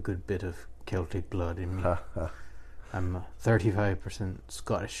a good bit of Celtic blood in me. I'm 35%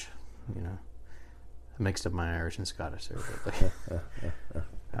 Scottish, I mixed up my Irish and Scottish there. But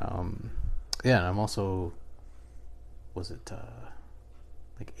yeah, and I'm also, was it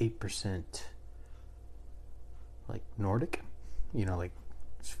like 8% like Nordic? Like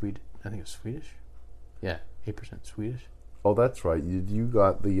Swedish. I think it was Swedish. Yeah, 8% Swedish. Oh, that's right. You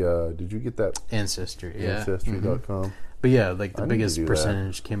got the. Did you get that Ancestry, yeah. Ancestry.com? But yeah, like the I need to biggest do that.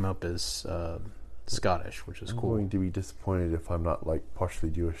 percentage came up as Scottish, which is I'm cool. going to be disappointed if I'm not like partially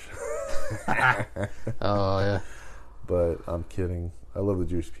Jewish. Oh yeah. But I'm kidding. I love the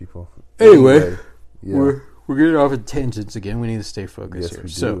Jewish people. Anyway, yeah. we're getting off at tangents again. We need to stay focused Yes, here. we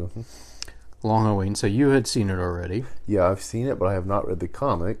So, do. Long Halloween. So you had seen it already. Yeah, I've seen it, but I have not read the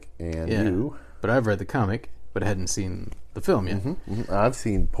comic. And Yeah. you? But I've read the comic, but hadn't seen the film yet. I've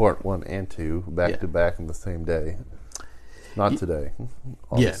seen part 1 and 2 back to back on the same day. Not today.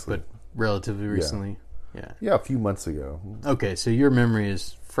 Obviously. Yeah, but relatively recently. Yeah. Yeah, a few months ago. Okay, so your memory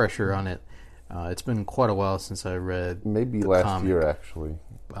is fresher on it. It's been quite a while since I read Maybe the last comic. year, actually.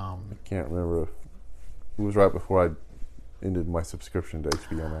 I can't remember. It was right before I ended my subscription to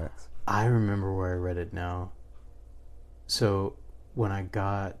HBO Max. I remember where I read it now. So when I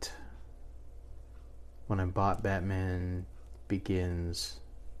bought Batman Begins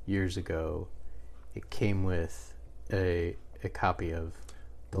years ago, it came with a copy of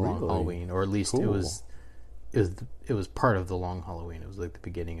the Long Really? Halloween, or at least Cool. it was part of the Long Halloween. It was like the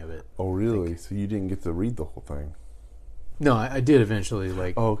beginning of it. Oh, really? So you didn't get to read the whole thing? No, I did eventually.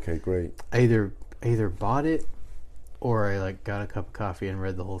 Like, Oh, okay, great. I either bought it or I like got a cup of coffee and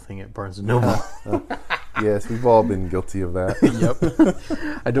read the whole thing at Barnes and Noble. Yes, we've all been guilty of that.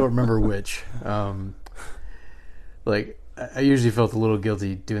 Yep. I don't remember which. Like, I usually felt a little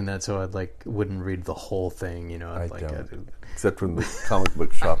guilty doing that, so I'd like wouldn't read the whole thing. You know, I like don't. Except when the comic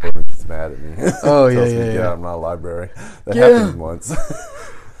book shop owner gets mad at me. Oh, yeah, Tells yeah, me, yeah. I'm not a library. That Yeah. happened once.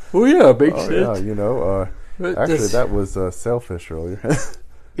 Well, yeah, makes Oh, sense. yeah, you know. But Actually, this- that was Sailfish earlier.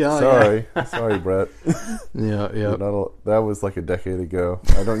 Yeah, Sorry. Sorry, Brett. yeah, yeah, You're not that was like a decade ago.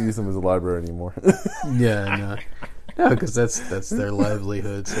 I don't use them as a library anymore. yeah. No, because that's their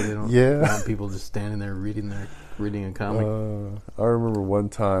livelihood, so they don't Yeah. want people just standing there reading a comic. I remember one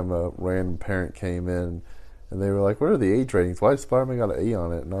time a random parent came in and they were like, "What are the age ratings? Why does Spider-Man got an A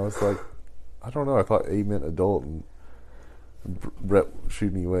on it?" And I was like, "I don't know. I thought A meant adult." And Brett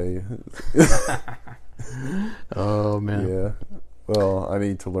shooed me away. Oh man. Yeah. Well, I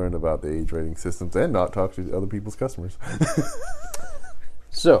need to learn about the age rating systems and not talk to other people's customers.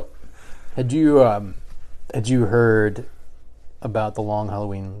 So, had you heard about the Long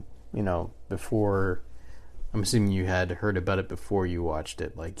Halloween? You know, before. I'm assuming you had heard about it before you watched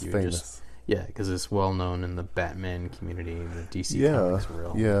it. Like you Famous. just because it's well known in the Batman community. The DC Yeah. comics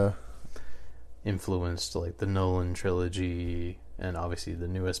were Yeah. influenced, like the Nolan trilogy, and obviously the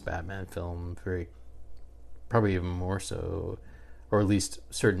newest Batman film. Probably even more so, or at least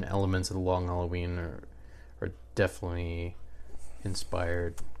certain elements of the Long Halloween are definitely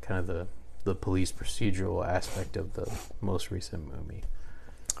inspired. Kind of the police procedural aspect of the most recent movie.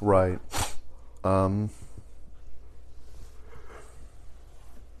 Right. And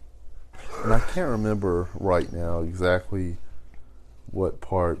I can't remember right now exactly what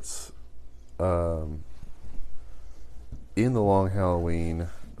parts in the Long Halloween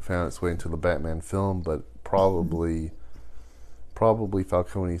found its way into the Batman film, but probably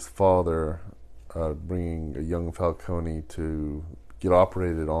Falcone's father bringing a young Falcone to get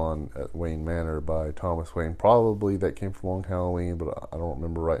operated on at Wayne Manor by Thomas Wayne. Probably that came from Long Halloween, but I don't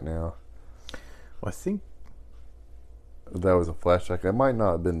remember right now. Well, I think. That was a flashback. It might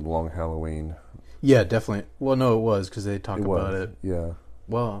not have been Long Halloween. Yeah, definitely. Well, no, it was because they talked about it. Yeah.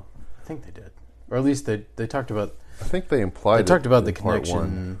 Well, I think they did, or at least they talked about. I think they implied. They talked about the in part connection.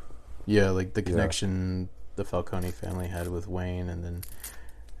 one. Yeah, like the connection the Falcone family had with Wayne, and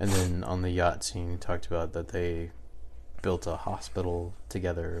then on the yacht scene, talked about that they built a hospital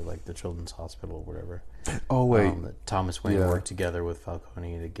together, like the Children's Hospital, or whatever. Oh wait, That Thomas Wayne Yeah. worked together with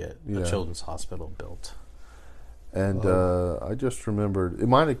Falcone to get the Yeah. Children's Hospital built. and I just remembered it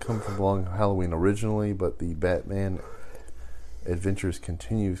might have come from Long Halloween originally, but the Batman Adventures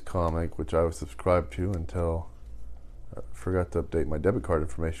Continues comic, which I was subscribed to until I forgot to update my debit card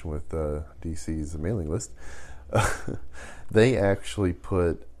information with DC's mailing list. They actually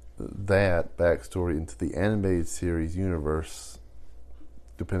put that backstory into the animated series universe,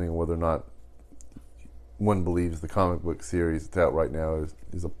 depending on whether or not one believes the comic book series that's out right now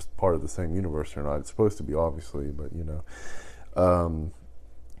is a part of the same universe or not. It's supposed to be, obviously, but you know.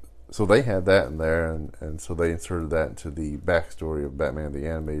 So they had that in there, and so they inserted that into the backstory of Batman the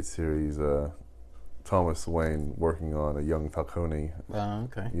Animated Series. Thomas Wayne working on a young Falcone.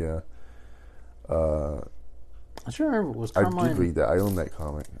 Okay. Yeah. I should remember. Was I Carmine? did read that. I own that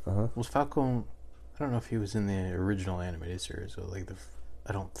comic. Was Falcone? I don't know if he was in the original animated series or like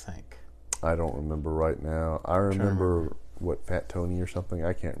I don't think. I don't remember right now. I remember what Fat Tony or something.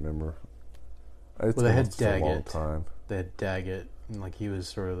 I can't remember. It's Well, they been had such a long Daggett. time. They had Daggett, and like he was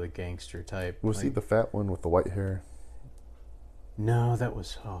sort of the gangster type. Was like, he the fat one with the white hair? No, that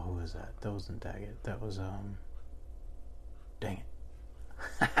was who was that? That wasn't Daggett. That was dang it.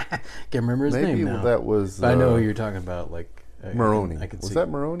 Can't remember his Maybe name now. that was. But I know who you're talking about. Like Maroney. I could Was see. that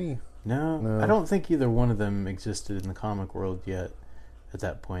Maroney? No, I don't think either one of them existed in the comic world yet at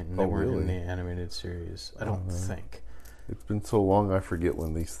that point, and they weren't in the animated series. I don't think. It's been so long, I forget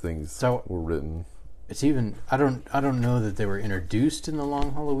when these things were written. It's even I don't know that they were introduced in the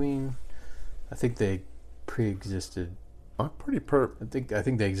Long Halloween. I think they pre-existed. I'm pretty I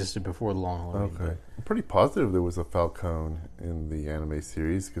think they existed before the Long Halloween. Okay, I'm pretty positive there was a Falcone in the anime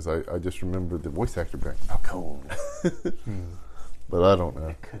series because I just remember the voice actor being Falcone. But I don't know.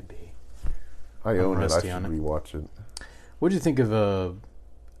 It could be. I own it. I should rewatch it. What did you think of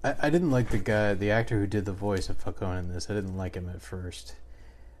I didn't like the actor who did the voice of Falcone in this. I didn't like him at first.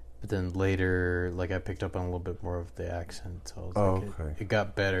 But then later, like, I picked up on a little bit more of the accent. So I was it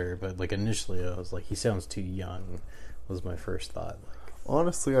got better. But, like, initially I was like, he sounds too young, was my first thought. Like,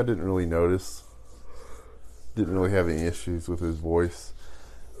 honestly, I didn't really notice. Didn't really have any issues with his voice.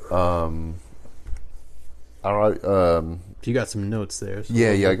 you got some notes there. So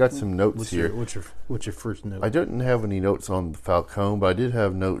yeah, I got some notes here. What's your first note? I didn't have any notes on Falcone, but I did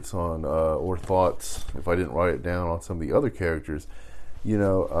have notes on or thoughts, if I didn't write it down, on some of the other characters. You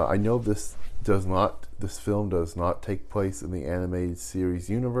know, I know this film does not take place in the animated series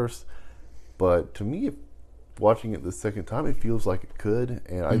universe, but to me, watching it the second time, it feels like it could,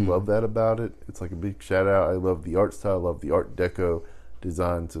 and I love that about it. It's like a big shout out. I love the art style. I love the Art Deco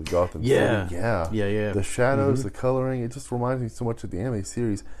designs of Gotham City. Yeah. The shadows, the coloring, it just reminds me so much of the anime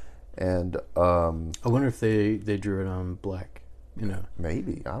series. And I wonder if they drew it on black. You know,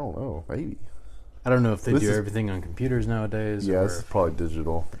 maybe, I don't know. Maybe I don't know if they do everything on computers nowadays. Yeah, it's probably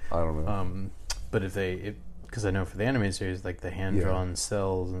digital. I don't know. But because I know for the animated series, like the hand drawn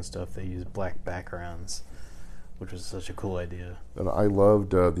cells and stuff, they use black backgrounds, which was such a cool idea. And I loved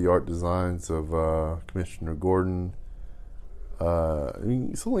the art designs of Commissioner Gordon. I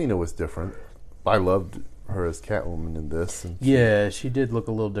mean, Selena was different. I loved her as Catwoman in this. And she did look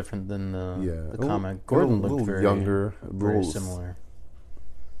a little different than the comic. Gordon looked very younger, very similar.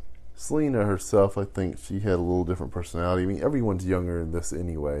 Selena herself, I think she had a little different personality. I mean, everyone's younger in this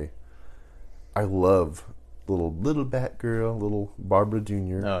anyway. I love little Batgirl, little Barbara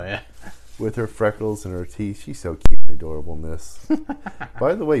Jr. Oh, yeah. With her freckles and her teeth. She's so cute and adorable in this.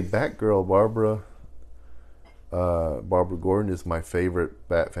 By the way, Batgirl, Barbara Gordon is my favorite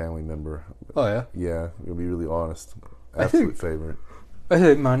Bat family member. Oh, yeah? Yeah, to be really honest. Absolute favorite. I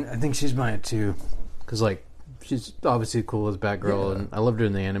think she's mine, too. Because, like, she's obviously cool as Batgirl, and I loved her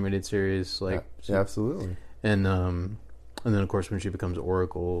in the animated series. Like, absolutely. And then, of course, when she becomes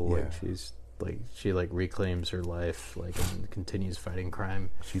Oracle, like, she's... like she reclaims her life, like, and continues fighting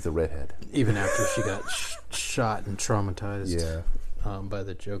crime. She's a redhead, even after she got shot and traumatized. By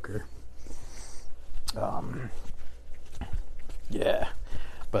the Joker. By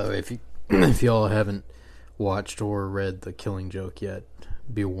the way, if y'all haven't watched or read The Killing Joke yet,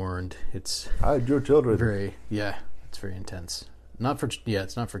 be warned. It's hide your children. It's very intense.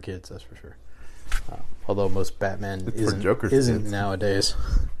 It's not for kids, that's for sure. Although most Batman isn't nowadays.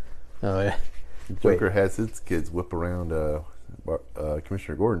 Oh, yeah. Joker has his kids whip around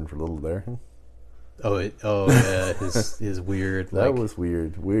Commissioner Gordon for a little there. Yeah, his weird. That was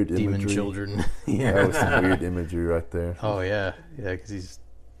weird. Weird demon imagery. Children. That was some weird imagery right there. Oh, yeah. Yeah, because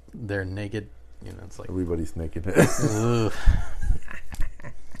they're naked. You know, it's like... everybody's naked.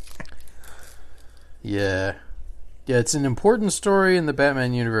 Yeah. Yeah, it's an important story in the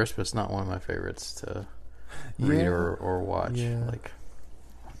Batman universe, but it's not one of my favorites to read or watch. Yeah. Like...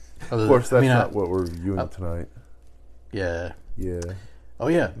 Of course, that's not what we're reviewing tonight. Yeah. Yeah. Oh,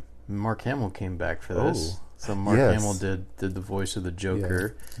 yeah. Mark Hamill came back for this. So Mark Hamill did the voice of the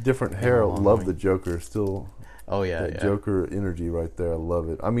Joker. Yeah. Different hair. Love the Joker. Still. Oh, yeah. That Joker energy right there. I love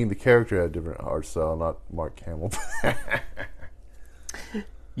it. I mean, the character had a different art style, not Mark Hamill.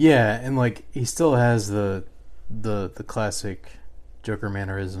 Yeah, and like he still has the classic Joker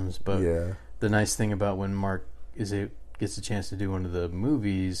mannerisms, but the nice thing about when Mark gets a chance to do one of the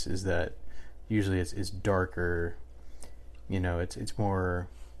movies is that usually it's darker. You know, it's more.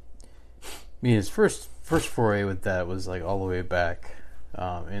 I mean, his first foray with that was like all the way back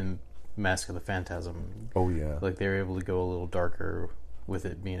in Mask of the Phantasm. Oh yeah, like they were able to go a little darker with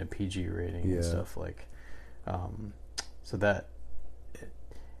it being a PG rating and stuff like. So that,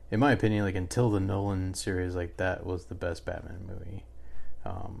 in my opinion, like until the Nolan series, like that was the best Batman movie.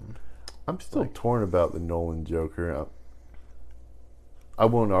 I'm still torn about the Nolan Joker. I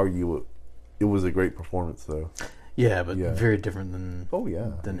won't argue it was a great performance though. Yeah, but Yeah. very different than Oh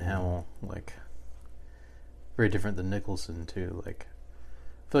yeah. than Hamill. Like, very different than Nicholson too. Like,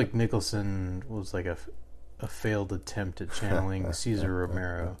 I feel like Nicholson was like a failed attempt at channeling Cesar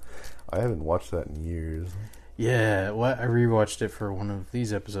Romero. I haven't watched that in years. Yeah, well, I rewatched it for one of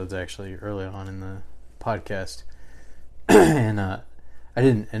these episodes actually early on in the podcast, and I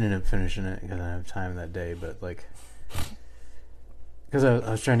ended up finishing it because I didn't have time that day. But like, because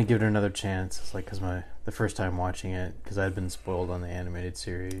I was trying to give it another chance. It's like because the first time watching it, because I'd been spoiled on the animated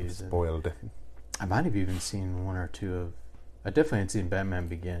series. Spoiled. I might have even seen one or two of. I definitely had seen Batman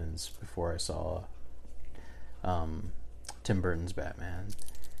Begins before I saw Tim Burton's Batman,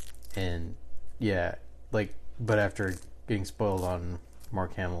 and yeah, like, but after getting spoiled on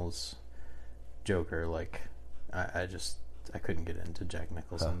Mark Hamill's Joker, like, I couldn't get into Jack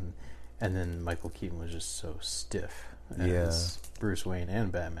Nicholson, and then Michael Keaton was just so stiff as Bruce Wayne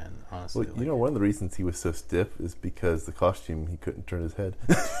and Batman. Honestly, Well, you know, one of the reasons he was so stiff is because the costume, he couldn't turn his head.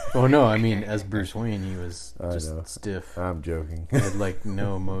 Oh no, I mean, as Bruce Wayne, he was I just know. stiff. I'm joking. He had like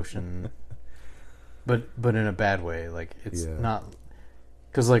no emotion, but in a bad way. Like, it's not,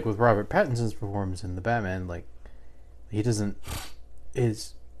 because like with Robert Pattinson's performance in the Batman, like, he doesn't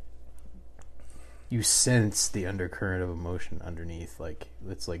you sense the undercurrent of emotion underneath. Like,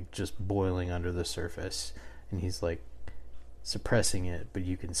 it's like just boiling under the surface, and he's like suppressing it, but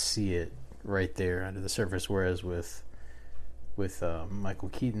you can see it right there under the surface. Whereas with Michael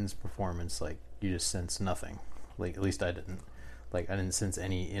Keaton's performance, like, you just sense nothing. Like, at least I didn't. Like, I didn't sense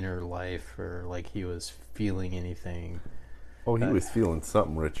any inner life, or like he was feeling anything. Oh, he was feeling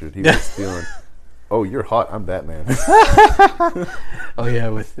something, Richard. He was feeling, oh, you're hot, I'm Batman. Oh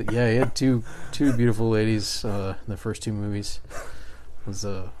yeah, he had two beautiful ladies. The first two movies was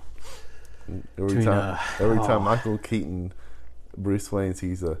Every time Michael Keaton, Bruce Wayne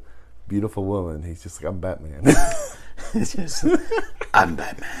sees a beautiful woman, he's just like, I'm Batman. It's just, I'm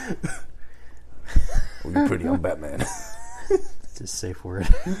Batman. Oh, you're pretty, I'm Batman. It's a safe word.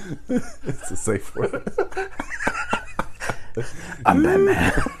 It's a safe word. I'm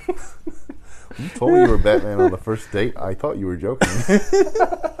Batman. You told me you were Batman on the first date. I thought you were joking.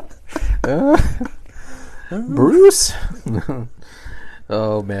 Bruce?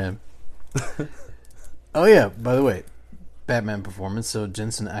 Oh man. Oh yeah, by the way, Batman performance. So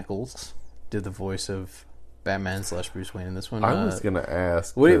Jensen Ackles did the voice of Batman / Bruce Wayne in this one. I was going to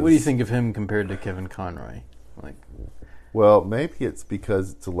ask. What do you think of him compared to Kevin Conroy? Like, well, maybe it's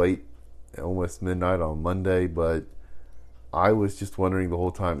because it's late, almost midnight on Monday, but I was just wondering the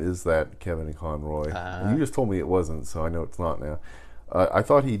whole time, is that Kevin Conroy? You just told me it wasn't, so I know it's not now. I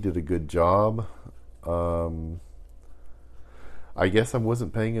thought he did a good job. I guess I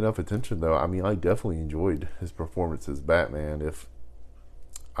wasn't paying enough attention, though. I mean, I definitely enjoyed his performance as Batman. If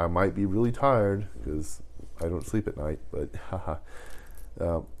I might be really tired because I don't sleep at night, but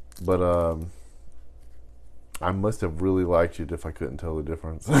I must have really liked it if I couldn't tell the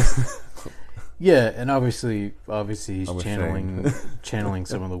difference. yeah, and obviously he's I'm channeling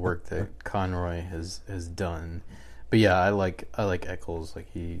some of the work that Conroy has done. But yeah, I like Eccles.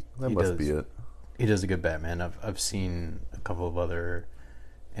 Like, that must be it. He does a good Batman. I've seen a couple of other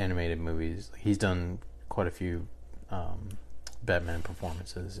animated movies. He's done quite a few Batman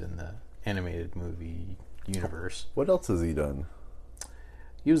performances in the animated movie universe. What else has he done?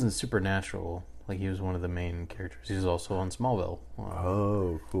 He was in Supernatural. Like, he was one of the main characters. He was also on Smallville.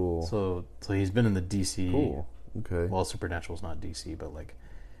 Oh, cool. So he's been in the DC. Cool. Okay. Well, Supernatural's not DC, but like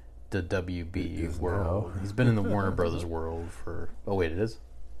the WB It world. He's been in the Warner Brothers world for. Oh wait, it is.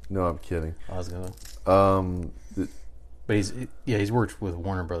 No, I'm kidding. I was gonna. But But he's worked with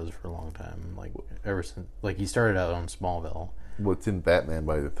Warner Brothers for a long time. Like, ever since, like, he started out on Smallville. What's in Batman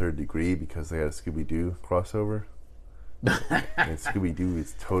by the Third Degree, because they had a Scooby-Doo crossover. And Scooby-Doo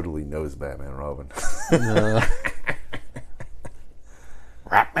is totally knows Batman and Robin.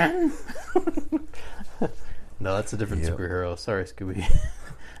 Ratman? No, that's a different superhero. Sorry, Scooby.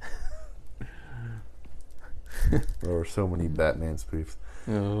 There were so many Batman spoofs.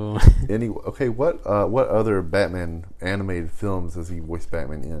 Oh. Anyway, okay, what other Batman animated films has he voiced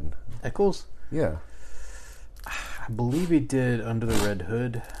Batman in? Eccles? Yeah. I believe he did Under the Red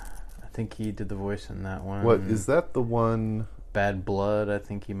Hood. I think he did the voice in that one. What is that? The one? Bad Blood. I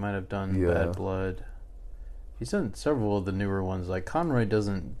think he might have done Bad Blood. He's done several of the newer ones. Like, Conroy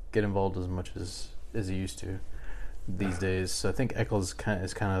doesn't get involved as much as he used to these days. So I think Eccles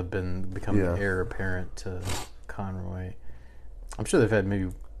has kind of become the heir apparent to Conroy. I'm sure they've had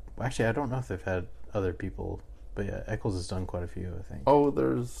actually, I don't know if they've had other people, but yeah, Eccles has done quite a few, I think. Oh,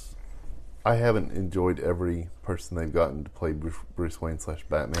 there's I haven't enjoyed every person they've gotten to play Bruce Wayne /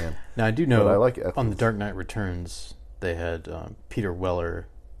 Batman. Now I do know But I like on the Ethel's. Dark Knight Returns they had Peter Weller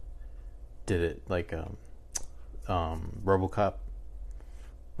did it like RoboCop.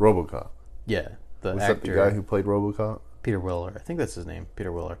 RoboCop. Yeah, the Was actor that the guy who played RoboCop? Peter Weller. I think that's his name,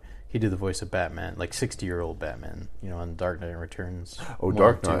 Peter Weller. He did the voice of Batman, like 60-year-old Batman, on Dark Knight Returns. Oh, 1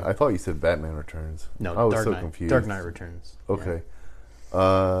 Dark or 2. Knight. I thought you said Batman Returns. No, I was Dark so Knight. confused. Dark Knight Returns. Okay.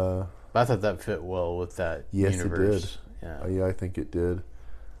 Yeah. I thought that fit well with that Yes, universe. it did. Yeah. Yeah, I think it did.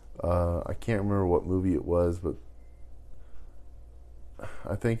 I can't remember what movie it was, but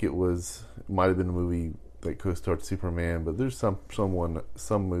I think it might have been a movie that co-starred Superman, but there's some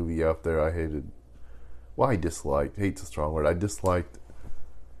movie out there I hated. Well, I disliked. Hate's a strong word. I disliked.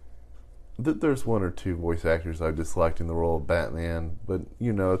 There's 1 or 2 voice actors I disliked in the role of Batman, but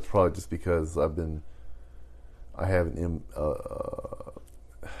it's probably just because I have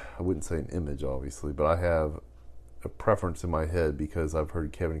I wouldn't say an image, obviously, but I have a preference in my head because I've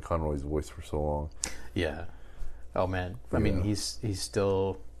heard Kevin Conroy's voice for so long. Yeah. Oh man. I mean, he's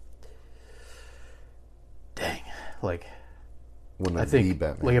still. Dang. Like. I think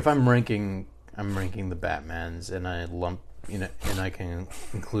Batman. like if I'm ranking the Batmans, and I lump and I can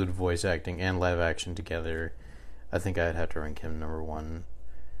include voice acting and live action together. I think I'd have to rank him number 1.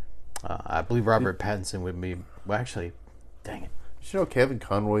 I believe Robert Pattinson would be. Well, actually, dang it. Did you know Kevin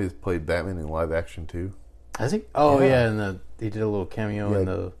Conroy has played Batman in live action too? I think. Oh yeah, and he did a little cameo in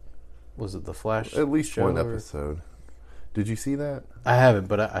the. Was it the Flash? At least show 1 episode. Did you see that? I haven't,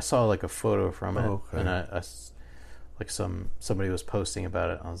 but I saw like a photo from it, okay. and I like somebody was posting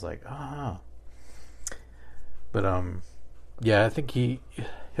about it. And I was like, But yeah, I think he'll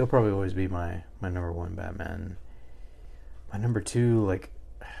probably always be my number 1 Batman. My number 2, like,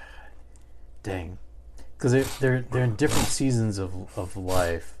 dang, because they're in different seasons of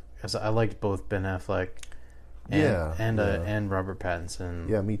life. Because I liked both Ben Affleck and Robert Pattinson.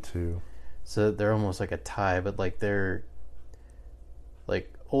 Yeah, me too. So they're almost like a tie, but like they're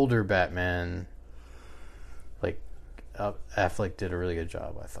like older Batman. Like Affleck did a really good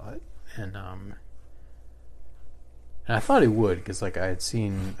job, I thought, and I thought he would, because like I had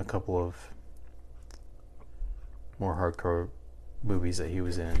seen a couple of more hardcore movies that he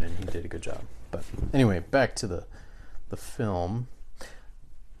was in, and he did a good job. But anyway, back to the film.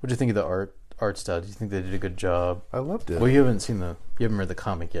 What do you think of the art style? Do you think they did a good job? I loved it. Well, you haven't read the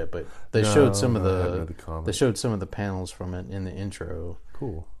comic yet, but they showed some of they showed some of the panels from it in the intro.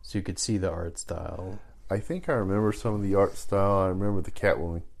 Cool. So you could see the art style. I think I remember some of the art style. I remember the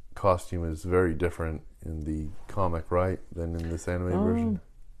Catwoman costume is very different in the comic, right, than in this animated version.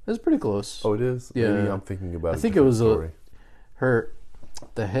 It's pretty close. Oh, it is? Yeah. Maybe I'm thinking about I think it was the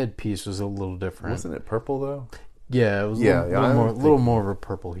headpiece was a little different. Wasn't it purple, though? Yeah, it was a little more of a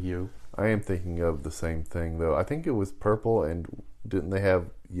purple hue. I am thinking of the same thing, though. I think it was purple, and didn't they have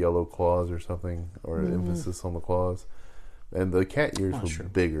yellow claws or something, or an emphasis on the claws? And the cat ears were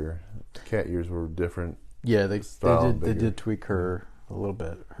bigger. Cat ears were different. Yeah, they did tweak her a little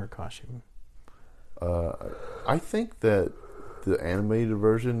bit, her costume. I think that the animated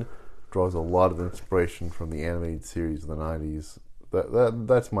version draws a lot of inspiration from the animated series of the 90s.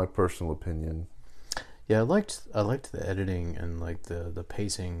 That's my personal opinion. Yeah, I liked the editing, and like the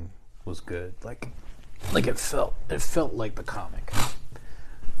pacing was good. Like it felt like the comic.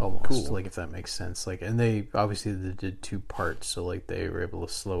 Almost. Cool. Like, if that makes sense. Like, and they did 2 parts, so like they were able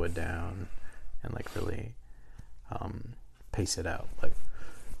to slow it down and like really pace it out. Like,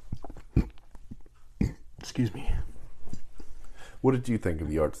 excuse me. What did you think of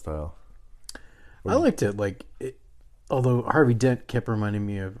the art style? I liked it. Like, although Harvey Dent kept reminding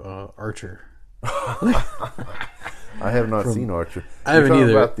me of Archer. I have not seen Archer. I haven't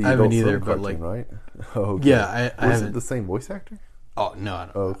either. About the I haven't Adult either. Swim But cartoon, like, right? Oh, okay. Yeah, I Was haven't. it the same voice actor? Oh no, I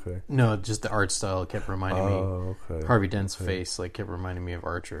don't. Oh, okay. No, just the art style kept reminding me. Oh, okay. Harvey Dent's face like kept reminding me of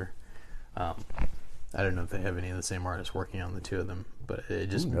Archer. I don't know if they have any of the same artists working on the 2 of them, but it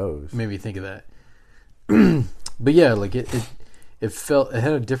just made me think of that. But yeah, like it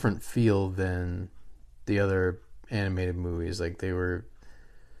had a different feel than the other animated movies. Like they were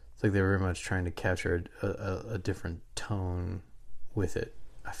very much trying to capture a different tone with it,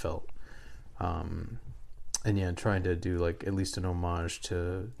 I felt. And yeah, trying to do like at least an homage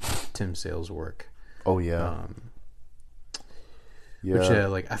to Tim Sale's work. Oh yeah. Which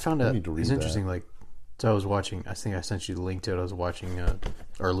like I found out it's interesting. Like, so I was watching. I think I sent you the link to it. I was watching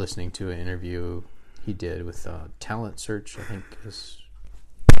or listening to an interview he did with Talent Search. I think is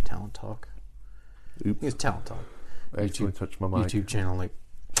Talent Talk. Oops. I think it's Talent Talk. I actually touched my mic. YouTube channel. Like,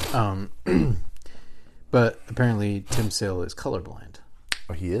 but apparently Tim Sale is colorblind.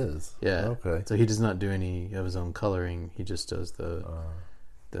 Oh, he is? Yeah. Okay. So he does not do any of his own coloring. He just does the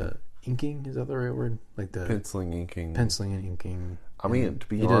inking. Is that the right word? Like the Penciling, inking. penciling and inking. I mean, to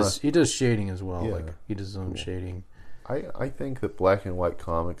be he honest, he does shading as well. Yeah. Like he does his own Cool. shading. I think that black and white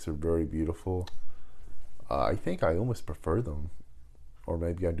comics are very beautiful. I think I almost prefer them, or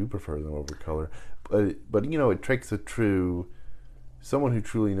maybe I do prefer them over color. But you know, it takes someone who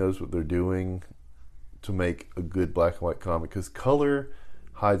truly knows what they're doing to make a good black and white comic, because color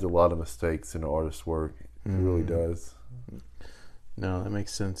hides a lot of mistakes in an artist's work. It really does. No, that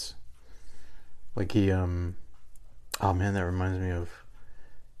makes sense. Like he, oh man, that reminds me of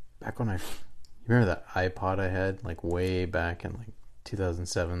back when you remember that iPod I had, like way back in like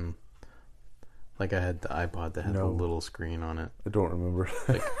 2007. Like I had the iPod that had the little screen on it. I don't remember.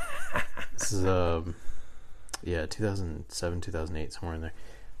 Like, this is 2007, 2008, somewhere in there.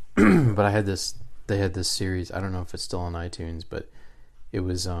 But they had this series, I don't know if it's still on iTunes, but it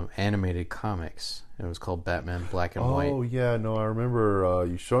was animated comics. It was called Batman Black and White. Oh yeah, no, I remember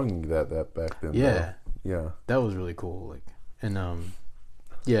you showing me that back then. Yeah. Yeah. That was really cool. Like, and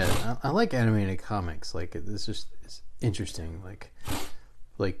yeah, I like animated comics. Like, it's interesting. Like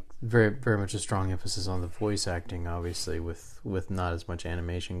very very much a strong emphasis on the voice acting, obviously, with not as much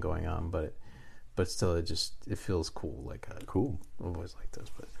animation going on, but still it feels cool. Like Cool. I've always liked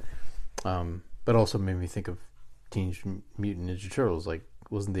those, but also made me think of Teenage Mutant Ninja Turtles. Like,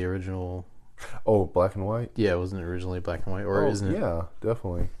 wasn't the original? Oh, black and white. Yeah, wasn't it originally black and white, or isn't it? Yeah,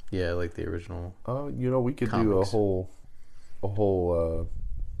 definitely. Yeah, like the original. You know, we could do comics. a whole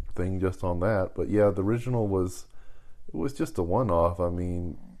thing just on that. But yeah, the original was just a one-off. I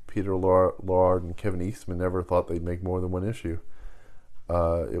mean, Peter Lard and Kevin Eastman never thought they'd make more than one issue.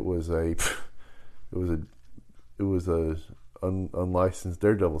 It was a unlicensed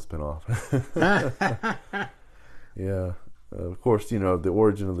Daredevil spinoff. Yeah. Of course, you know, the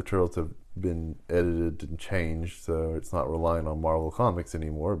origin of the Turtles have been edited and changed, so it's not relying on Marvel Comics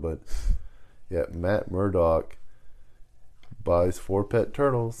anymore. But yeah, Matt Murdock buys 4 pet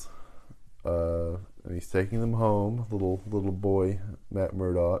turtles, and he's taking them home. Little boy Matt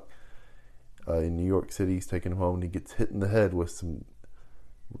Murdock in New York City. He's taking them home, and he gets hit in the head with some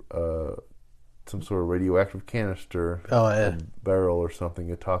sort of radioactive canister, a barrel or something,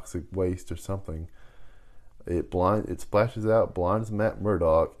 a toxic waste or something. It splashes out, blinds Matt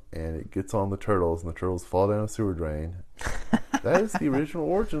Murdock, and it gets on the turtles, and the turtles fall down a sewer drain. That is the original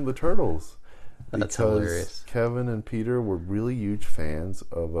origin of the Turtles. That's because hilarious. Kevin and Peter were really huge fans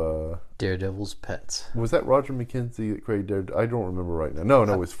of Daredevil's pets. Was that Roger McKenzie that created Daredevil? I don't remember right now. No,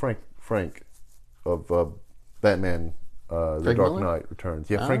 it was Frank of Batman The Frank Dark Miller? Knight Returns.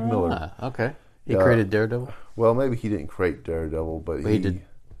 Yeah, Frank Miller. Okay. He created Daredevil? Well, maybe he didn't create Daredevil, but he did.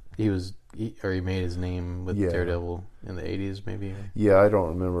 He made his name with Yeah. Daredevil in the 80s, maybe. Yeah, I don't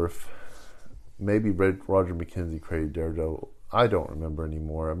remember if maybe Roger McKenzie created Daredevil. I don't remember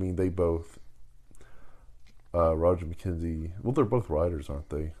anymore. I mean, they both Roger McKenzie. Well, they're both writers, aren't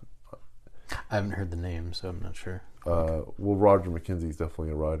they? I haven't heard the name, so I'm not sure. Well, Roger McKenzie's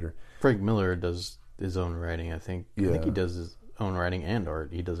definitely a writer. Frank Miller does his own writing, I think. I think Yeah. he does his own writing and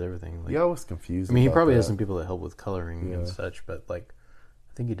art. He does everything. Like, Yeah, I was confused. I mean, he about probably that. has some people that help with coloring and Yeah. such, but like,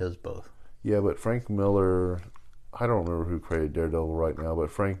 I think he does both. Yeah, but Frank Miller, I don't remember who created Daredevil right now,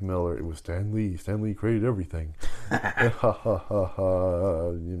 but Frank Miller, it was Stan Lee. Stan Lee created everything. Ha ha ha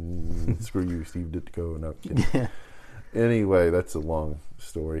ha. Screw you, Steve Ditko. No, kidding. Anyway, that's a long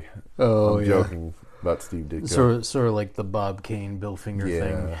story. Oh, I'm joking about Steve Ditko. Sort of like the Bob Kane, Bill Finger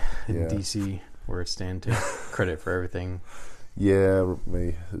thing in yeah. DC, where it's Stan takes credit for everything. Yeah,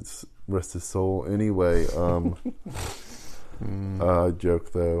 may it's rest his soul. Anyway,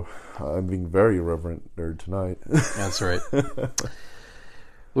 joke though. I'm being very irreverent nerd tonight. That's right.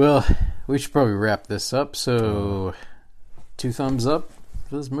 Well, we should probably wrap this up. So, 2 thumbs up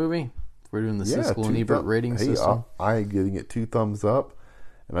for this movie. We're doing the Siskel and Ebert rating system. I'm giving it 2 thumbs up,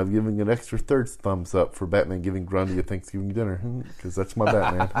 and I'm giving an extra third thumbs up for Batman giving Grundy a Thanksgiving dinner, because that's my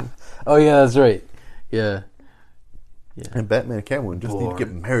Batman. Oh yeah, that's right. Yeah. And Batman and Catwoman just need to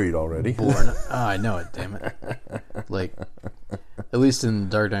get married already. I know it, damn it. Like, at least in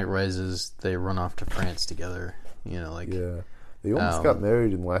Dark Knight Rises, they run off to France together. You know, like... Yeah. They almost got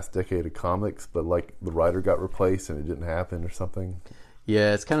married in the last decade of comics, but, like, the writer got replaced and it didn't happen or something.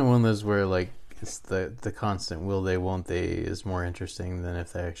 Yeah, it's kind of one of those where, like, it's the constant will they, won't they is more interesting than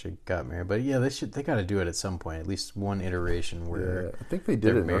if they actually got married. But, yeah, they got to do it at some point. At least one iteration where... Yeah, I think they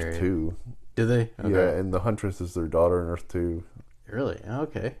did it in Earth 2. Did they? Okay. Yeah, and the Huntress is their daughter in Earth 2. Really?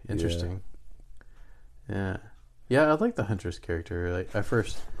 Okay. Interesting. Yeah. Yeah, I like the Huntress character. Like, I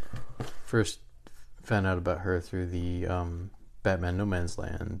first found out about her through the Batman No Man's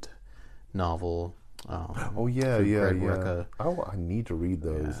Land novel. Oh yeah, from yeah, Greg yeah. Rucka. I need to read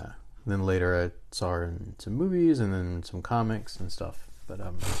those. Yeah. Then later I saw her in some movies and then some comics and stuff. But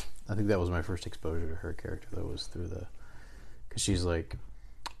I think that was my first exposure to her character. That was through because she's like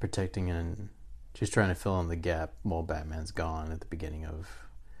protecting and she's trying to fill in the gap while Batman's gone at the beginning of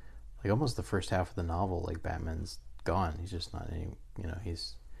like almost the first half of the novel. Like Batman's gone. He's just not any.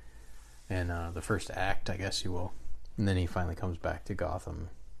 He's in the first act, I guess you will. And then he finally comes back to Gotham.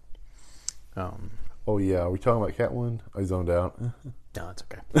 Oh yeah, are we talking about Catwoman? I zoned out. No, it's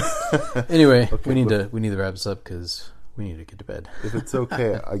okay. Anyway, okay, we need to wrap this up because we need to get to bed. If it's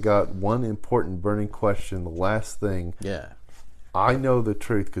okay, I got one important burning question. The last thing. Yeah. I know the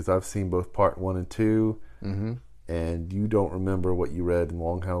truth because I've seen both part 1 and 2, and you don't remember what you read in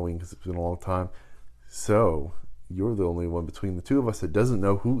Long Halloween because it's been a long time. So you're the only one between the two of us that doesn't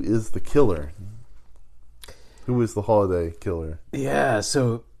know who is the killer. Who is the holiday killer? Yeah.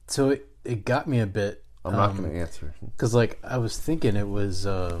 So it got me a bit. I'm not going to answer because like I was thinking it was.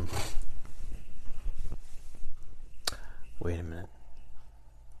 Wait a minute.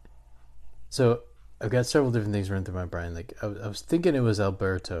 So I've got several different things running through my brain. Like I was thinking it was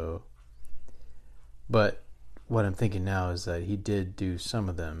Alberto, but what I'm thinking now is that he did do some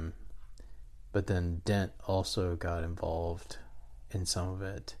of them, but then Dent also got involved in some of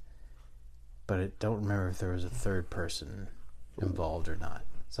it. But I don't remember if there was a third person involved or not.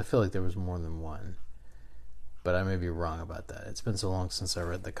 So I feel like there was more than one, but I may be wrong about that. It's been so long since I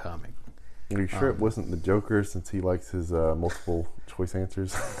read the comic. Are you sure it wasn't the Joker since he likes his multiple choice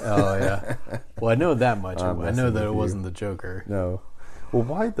answers? Oh yeah. Well, I know that much. I know that it wasn't the Joker. No. Well,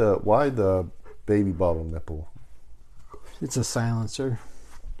 why the baby bottle nipple? It's a silencer.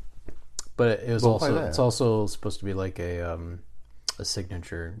 But it's also supposed to be like a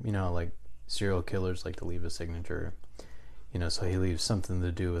signature. Like serial killers like to leave a signature. So he leaves something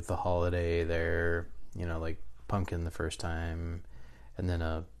to do with the holiday there. Like pumpkin the first time. And then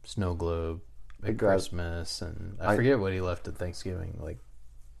a snow globe at Christmas, and I forget what he left at Thanksgiving. Like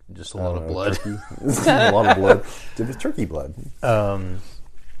just a lot of blood. A lot of blood. It was turkey blood.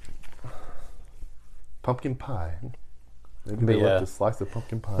 Pumpkin pie. Maybe they left a slice of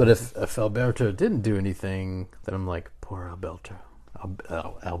pumpkin pie. But if Alberto didn't do anything, then I'm like, poor Alberto.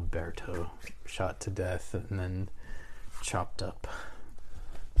 Alberto shot to death and then chopped up.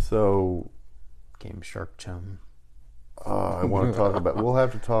 So Game Shark Chum. I want to talk about. We'll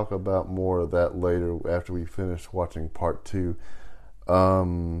have to talk about more of that later after we finish watching part 2. Yeah,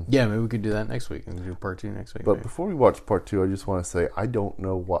 maybe we could do that next week and do part 2 next week. But before we watch part 2, I just want to say I don't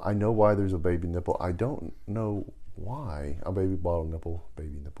know why. I know why there's a baby nipple. I don't know why a baby bottle nipple.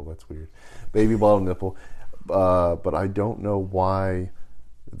 Baby nipple. That's weird. Baby bottle nipple. But I don't know why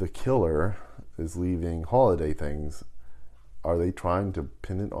the killer is leaving holiday things. Are they trying to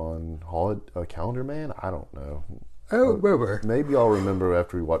pin it on Calendar Man? I don't know. I don't remember. Maybe I'll remember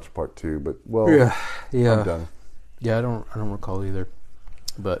after we watch part 2. But yeah, I'm done. Yeah, I don't recall either.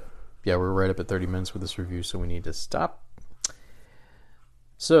 But yeah, we're right up at 30 minutes with this review, so we need to stop.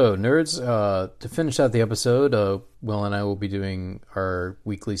 So, nerds, to finish out the episode, Will and I will be doing our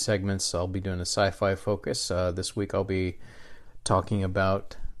weekly segments. I'll be doing a sci-fi focus. This week I'll be talking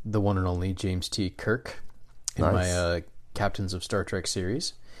about the one and only James T. Kirk in my Captains of Star Trek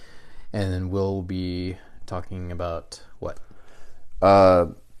series. And then we'll be talking about what?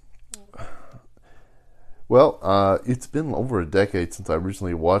 It's been over a decade since I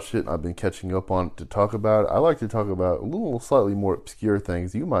originally watched it. I've been catching up on it to talk about it. I like to talk about slightly more obscure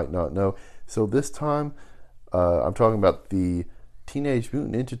things you might not know. So this time, I'm talking about the Teenage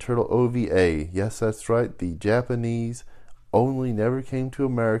Mutant Ninja Turtle OVA. Yes, that's right. The Japanese only never came to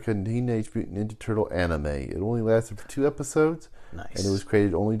America Teenage Mutant Ninja Turtle anime. It only lasted for 2 episodes. Nice. And it was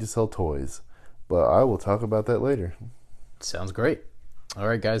created only to sell toys. But I will talk about that later. Sounds great. All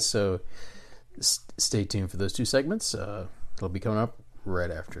right, guys. So stay tuned for those 2 segments. They'll be coming up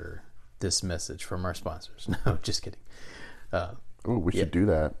right after this message from our sponsors. No, just kidding. We should do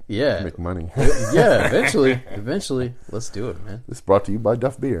that. Yeah. Make money. Yeah, eventually. Let's do it, man. This is brought to you by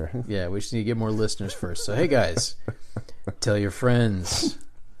Duff Beer. Yeah, we just need to get more listeners first. So, hey, guys, tell your friends.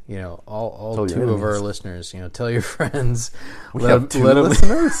 All tell 2 of our listeners. Tell your friends. We have 2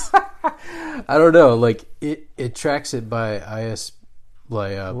 listeners? I don't know. Like, it tracks it by IS...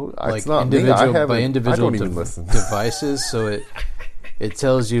 it's not individual devices, so it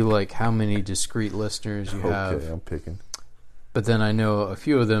tells you like how many discrete listeners you have. Okay, I'm picking. But then I know a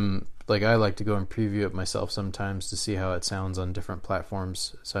few of them, like I like to go and preview it myself sometimes to see how it sounds on different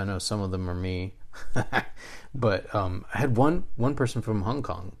platforms. So I know some of them are me. But I had one person from Hong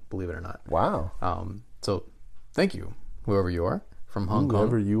Kong, believe it or not. Wow. So thank you whoever you are from Hong Kong.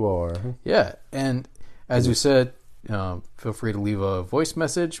 Whoever you are. Yeah, and as you said, feel free to leave a voice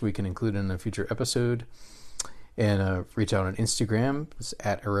message. We can include it in a future episode. And reach out on Instagram. It's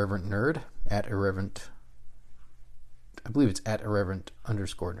at Irreverent Nerd. At Irreverent. I believe it's at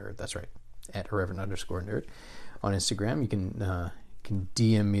Irreverent_Nerd. That's right. At Irreverent_Nerd on Instagram. You can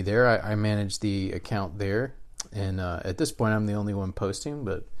DM me there. I manage the account there. And at this point, I'm the only one posting,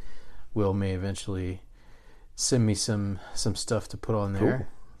 but Will may eventually send me some stuff to put on there.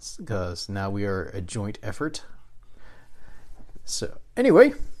 Because now we are a joint effort. So,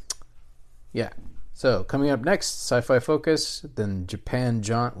 anyway. Yeah. So, coming up next, Sci-Fi Focus, then Japan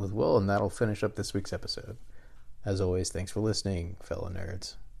Jaunt with Will, and that'll finish up this week's episode. As always, thanks for listening, fellow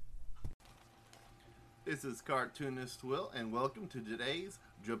nerds. This is Cartoonist Will, and welcome to today's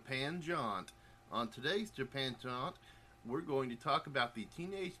Japan Jaunt. On today's Japan Jaunt, we're going to talk about the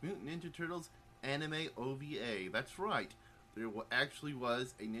Teenage Mutant Ninja Turtles anime OVA. That's right, there actually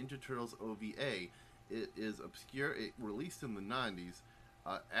was a Ninja Turtles OVA. It is obscure. It released in the 90s.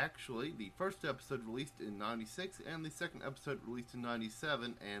 Actually, the first episode released in 96 and the second episode released in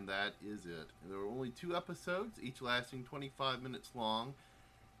 97, and that is it. There were only 2 episodes, each lasting 25 minutes long,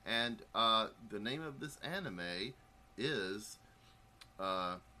 and the name of this anime is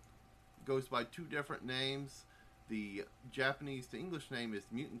goes by 2 different names. The Japanese to English name is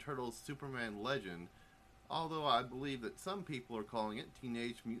Mutant Turtles Superman Legend, although I believe that some people are calling it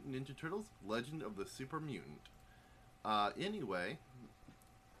Teenage Mutant Ninja Turtles Legend of the Super Mutant. Anyway,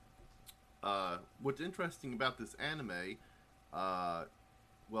 what's interesting about this anime,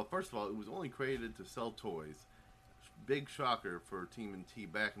 well, first of all, it was only created to sell toys. Big shocker for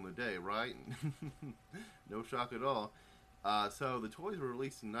TMNT back in the day, right? No shock at all. So the toys were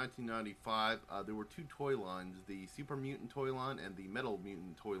released in 1995. There were 2 toy lines, the Super Mutant toy line and the Metal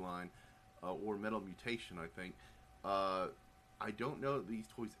Mutant toy line, or Metal Mutation, I think. I don't know that these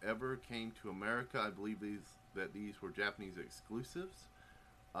toys ever came to America. I believe that these were Japanese exclusives.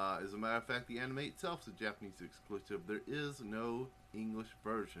 As a matter of fact, the anime itself is a Japanese exclusive. There is no English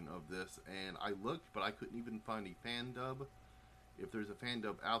version of this, and I looked, but I couldn't even find a fan dub. If there's a fan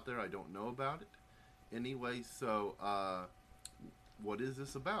dub out there, I don't know about it. Anyway, so, what is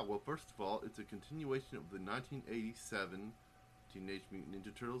this about? Well, first of all, it's a continuation of the 1987 Teenage Mutant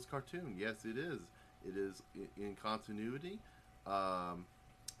Ninja Turtles cartoon. Yes, it is. It is in continuity.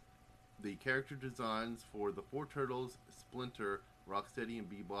 The character designs for the 4 turtles, Splinter, Rocksteady and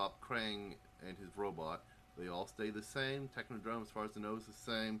Bebop, Krang, and his robot, they all stay the same. Technodrome, as far as I know, is the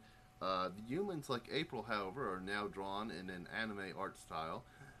same. The humans, like April, however, are now drawn in an anime art style.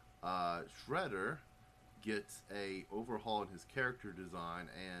 Shredder gets a overhaul in his character design,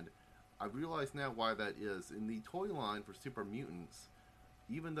 and I realize now why that is. In the toy line for Super Mutants,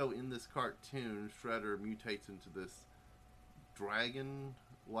 even though in this cartoon Shredder mutates into this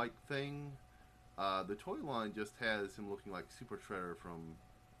dragon-like thing, the toy line just has him looking like Super Shredder from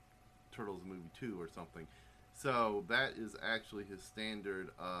Turtles Movie 2 or something. So that is actually his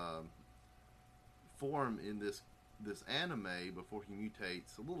standard form in this anime before he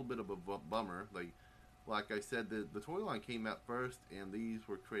mutates. A little bit of a bummer. Like I said, the toy line came out first, and these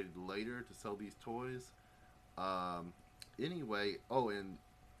were created later to sell these toys. Anyway, and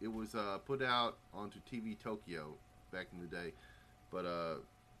it was put out onto TV Tokyo back in the day. But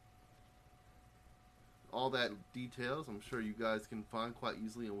all that details, I'm sure you guys can find quite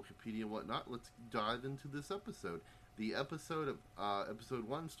easily on Wikipedia and whatnot. Let's dive into this episode. The episode of episode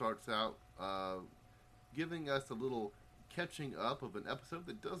 1 starts out giving us a little catching up of an episode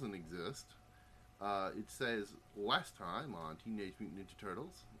that doesn't exist. It says, last time on Teenage Mutant Ninja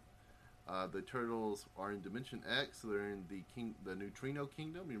Turtles, the Turtles are in Dimension X. So they're in the Neutrino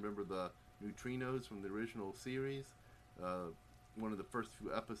Kingdom. You remember the Neutrinos from the original series? One of the first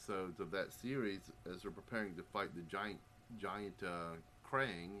few episodes of that series, as they're preparing to fight the giant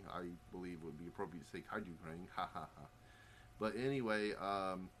Krang, I believe would be appropriate to say Kaiju Krang, ha ha ha. But anyway,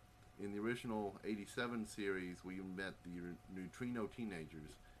 in the original 87 series, we met the Neutrino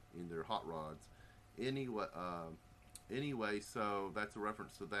teenagers in their hot rods. Anyway, so that's a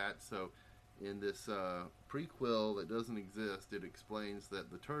reference to that. So in this prequel that doesn't exist, it explains that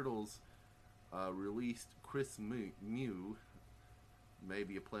the Turtles released Chris Mew.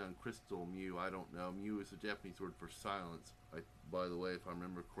 Maybe a play on Crystal Mew, I don't know. Mew is a Japanese word for silence, by the way, if I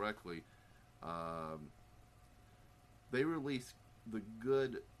remember correctly. They released the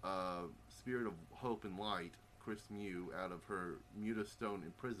good Spirit of Hope and Light, Chris Mew, out of her Mutastone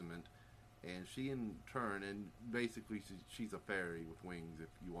imprisonment, and she in turn, and basically she's a fairy with wings, if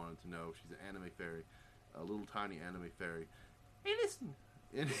you wanted to know. She's an anime fairy, a little tiny anime fairy. Hey, listen!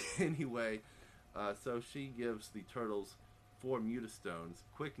 Anyway, So she gives the turtles 4 mutastones.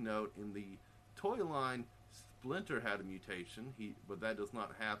 Quick note, in the toy line, Splinter had a mutation, but that does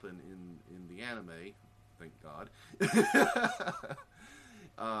not happen in the anime, thank God.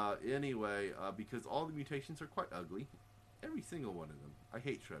 Anyway, because all the mutations are quite ugly. Every single one of them. I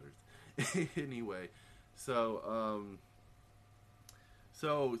hate Shredders. Anyway, so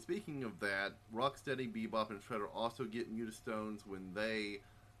speaking of that, Rocksteady, Bebop, and Shredder also get mutastones when they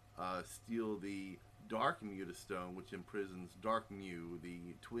steal the Dark Mutastone, which imprisons Dark Mew, the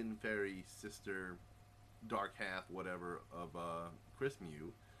twin fairy sister, dark half, whatever, of Chris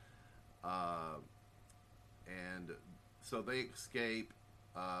Mew. And so they escape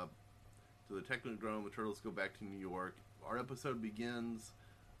to the Technodrome. The turtles go back to New York. Our episode begins.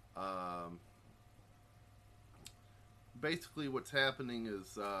 Basically, what's happening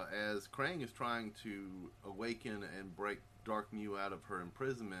is as Krang is trying to awaken and break Dark Mew out of her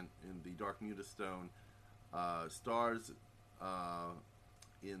imprisonment in the Dark Mutastone, stars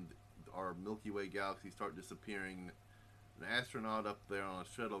in our Milky Way galaxy start disappearing. An astronaut up there on a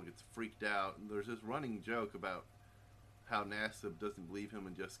shuttle gets freaked out, and there's this running joke about how NASA doesn't believe him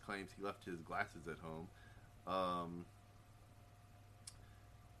and just claims he left his glasses at home.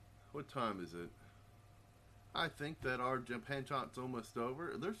 What time is it? I think that our Japan shot's almost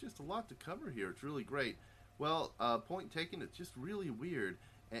over. There's just a lot to cover here. It's really great. Well, point taken, it's just really weird,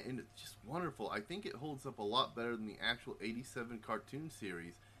 and it's just wonderful. I think it holds up a lot better than the actual 87 cartoon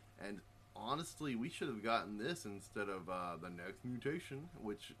series, and honestly, we should have gotten this instead of The Next Mutation,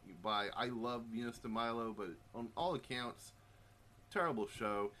 which I love Venus de Milo, but on all accounts, terrible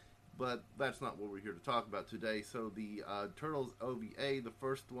show. But that's not what we're here to talk about today. So the Turtles OVA, the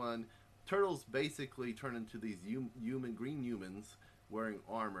first one, Turtles basically turn into these green humans wearing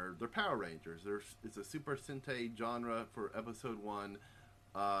armor. They're Power Rangers. It's a Super Sentai genre for episode 1.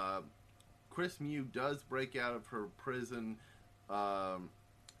 Chris Mew does break out of her prison.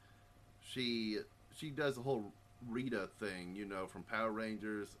 She does the whole Rita thing, from Power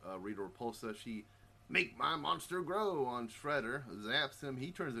Rangers. Rita Repulsa. She make my monster grow on Shredder. Zaps him.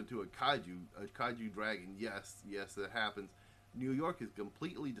 He turns into a kaiju dragon. Yes, that happens. New York is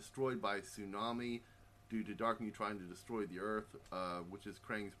completely destroyed by a tsunami due to Dark Mew trying to destroy the Earth, which is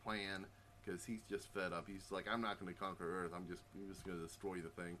Krang's plan, because he's just fed up. He's like, I'm not going to conquer Earth. I'm just going to destroy the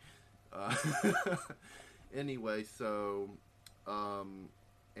thing. Anyway, so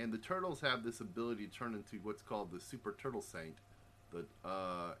and the turtles have this ability to turn into what's called the Super Turtle Saint,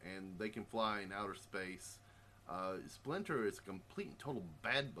 and they can fly in outer space. Splinter is a complete and total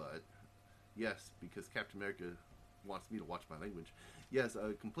bad butt. Yes, because Captain America wants me to watch my language. Yes,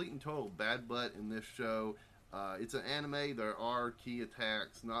 a complete and total bad butt in this show. It's an anime. There are key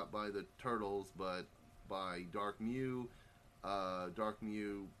attacks, not by the turtles, but by Dark Mew. Dark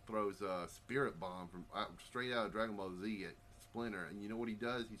Mew throws a spirit bomb from straight out of Dragon Ball Z at Splinter, and you know what he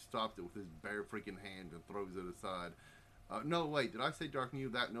does? He stops it with his bare freaking hand and throws it aside. No, wait, did I say Dark Mew?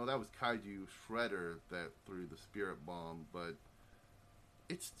 That was Kaiju Shredder that threw the spirit bomb, but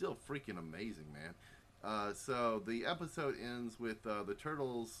it's still freaking amazing, man. So the episode ends with the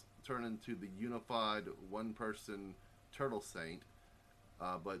turtles turn into the unified one-person Turtle Saint,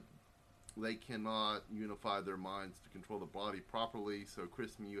 but they cannot unify their minds to control the body properly, so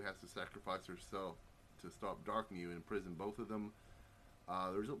Chris Mew has to sacrifice herself to stop Dark Mew and imprison both of them.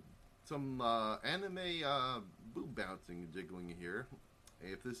 There's some anime boob bouncing and jiggling here.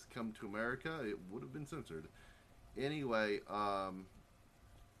 If this had come to America, it would have been censored. Anyway,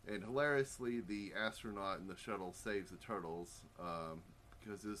 and hilariously, the astronaut in the shuttle saves the turtles,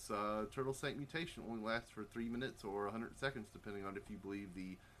 because this Turtle Saint mutation only lasts for 3 minutes or 100 seconds, depending on if you believe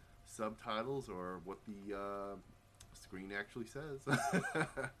the subtitles or what the screen actually says.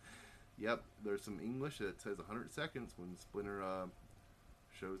 Yep, there's some English that says 100 seconds when Splinter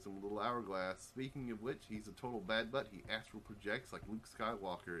shows him a little hourglass. Speaking of which, he's a total bad butt. He astral projects like Luke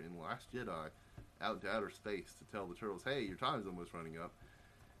Skywalker in Last Jedi out to outer space to tell the turtles, hey, your time's almost running up.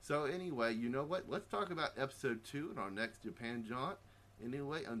 So anyway, you know what? Let's talk about episode 2 in our next Japan jaunt.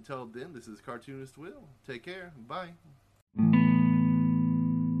 Anyway, until then, this is Cartoonist Will. Take care. Bye.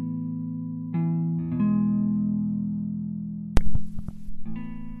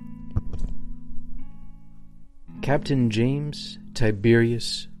 Captain James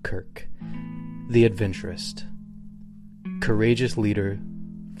Tiberius Kirk, the adventurist. Courageous leader,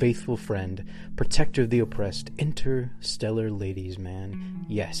 faithful friend, protector of the oppressed, interstellar ladies' man.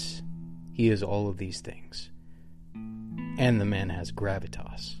 Yes, he is all of these things. And the man has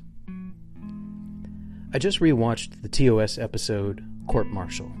gravitas. I just rewatched the TOS episode, Court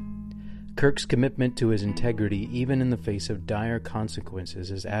Martial. Kirk's commitment to his integrity, even in the face of dire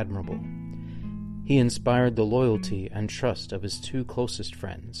consequences, is admirable. He inspired the loyalty and trust of his two closest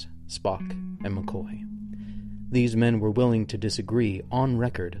friends, Spock and McCoy. These men were willing to disagree on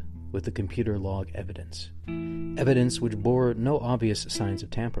record with the computer log evidence which bore no obvious signs of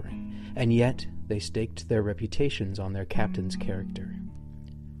tampering, and yet they staked their reputations on their captain's character.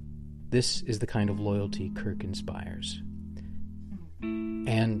 This is the kind of loyalty Kirk inspires.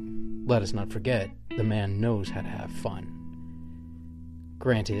 And let us not forget, the man knows how to have fun.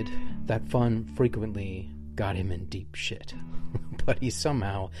 Granted, that fun frequently got him in deep shit, but he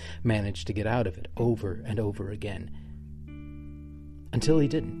somehow managed to get out of it over and over again, until he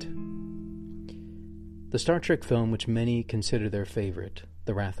didn't. The Star Trek film, which many consider their favorite,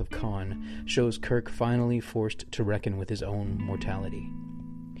 The Wrath of Khan, shows Kirk finally forced to reckon with his own mortality.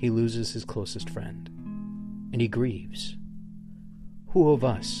 He loses his closest friend, and he grieves. Who of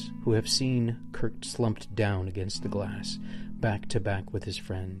us who have seen Kirk slumped down against the glass, back to back with his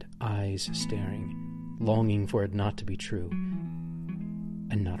friend, eyes staring, longing for it not to be true,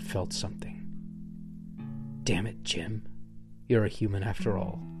 and not felt something? Damn it, Jim. You're a human after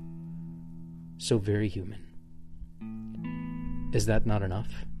all. So very human. Is that not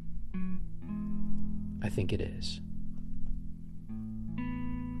enough? I think it is.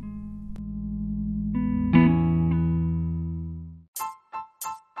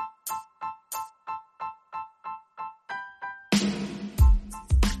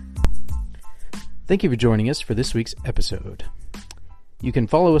 Thank you for joining us for this week's episode. You can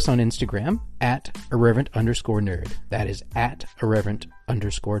follow us on Instagram at irreverent_nerd. That is at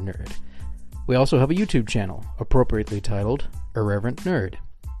irreverent_nerd. We also have a YouTube channel, appropriately titled Irreverent Nerd.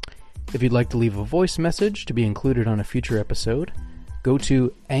 If you'd like to leave a voice message to be included on a future episode, go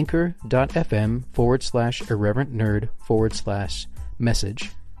to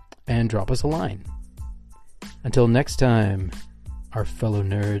anchor.fm/irreverentnerd/message and drop us a line. Until next time, our fellow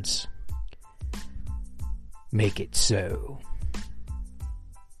nerds, make it so.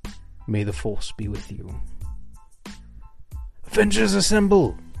 May the Force be with you. Avengers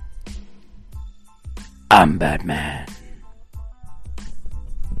assemble! I'm Batman.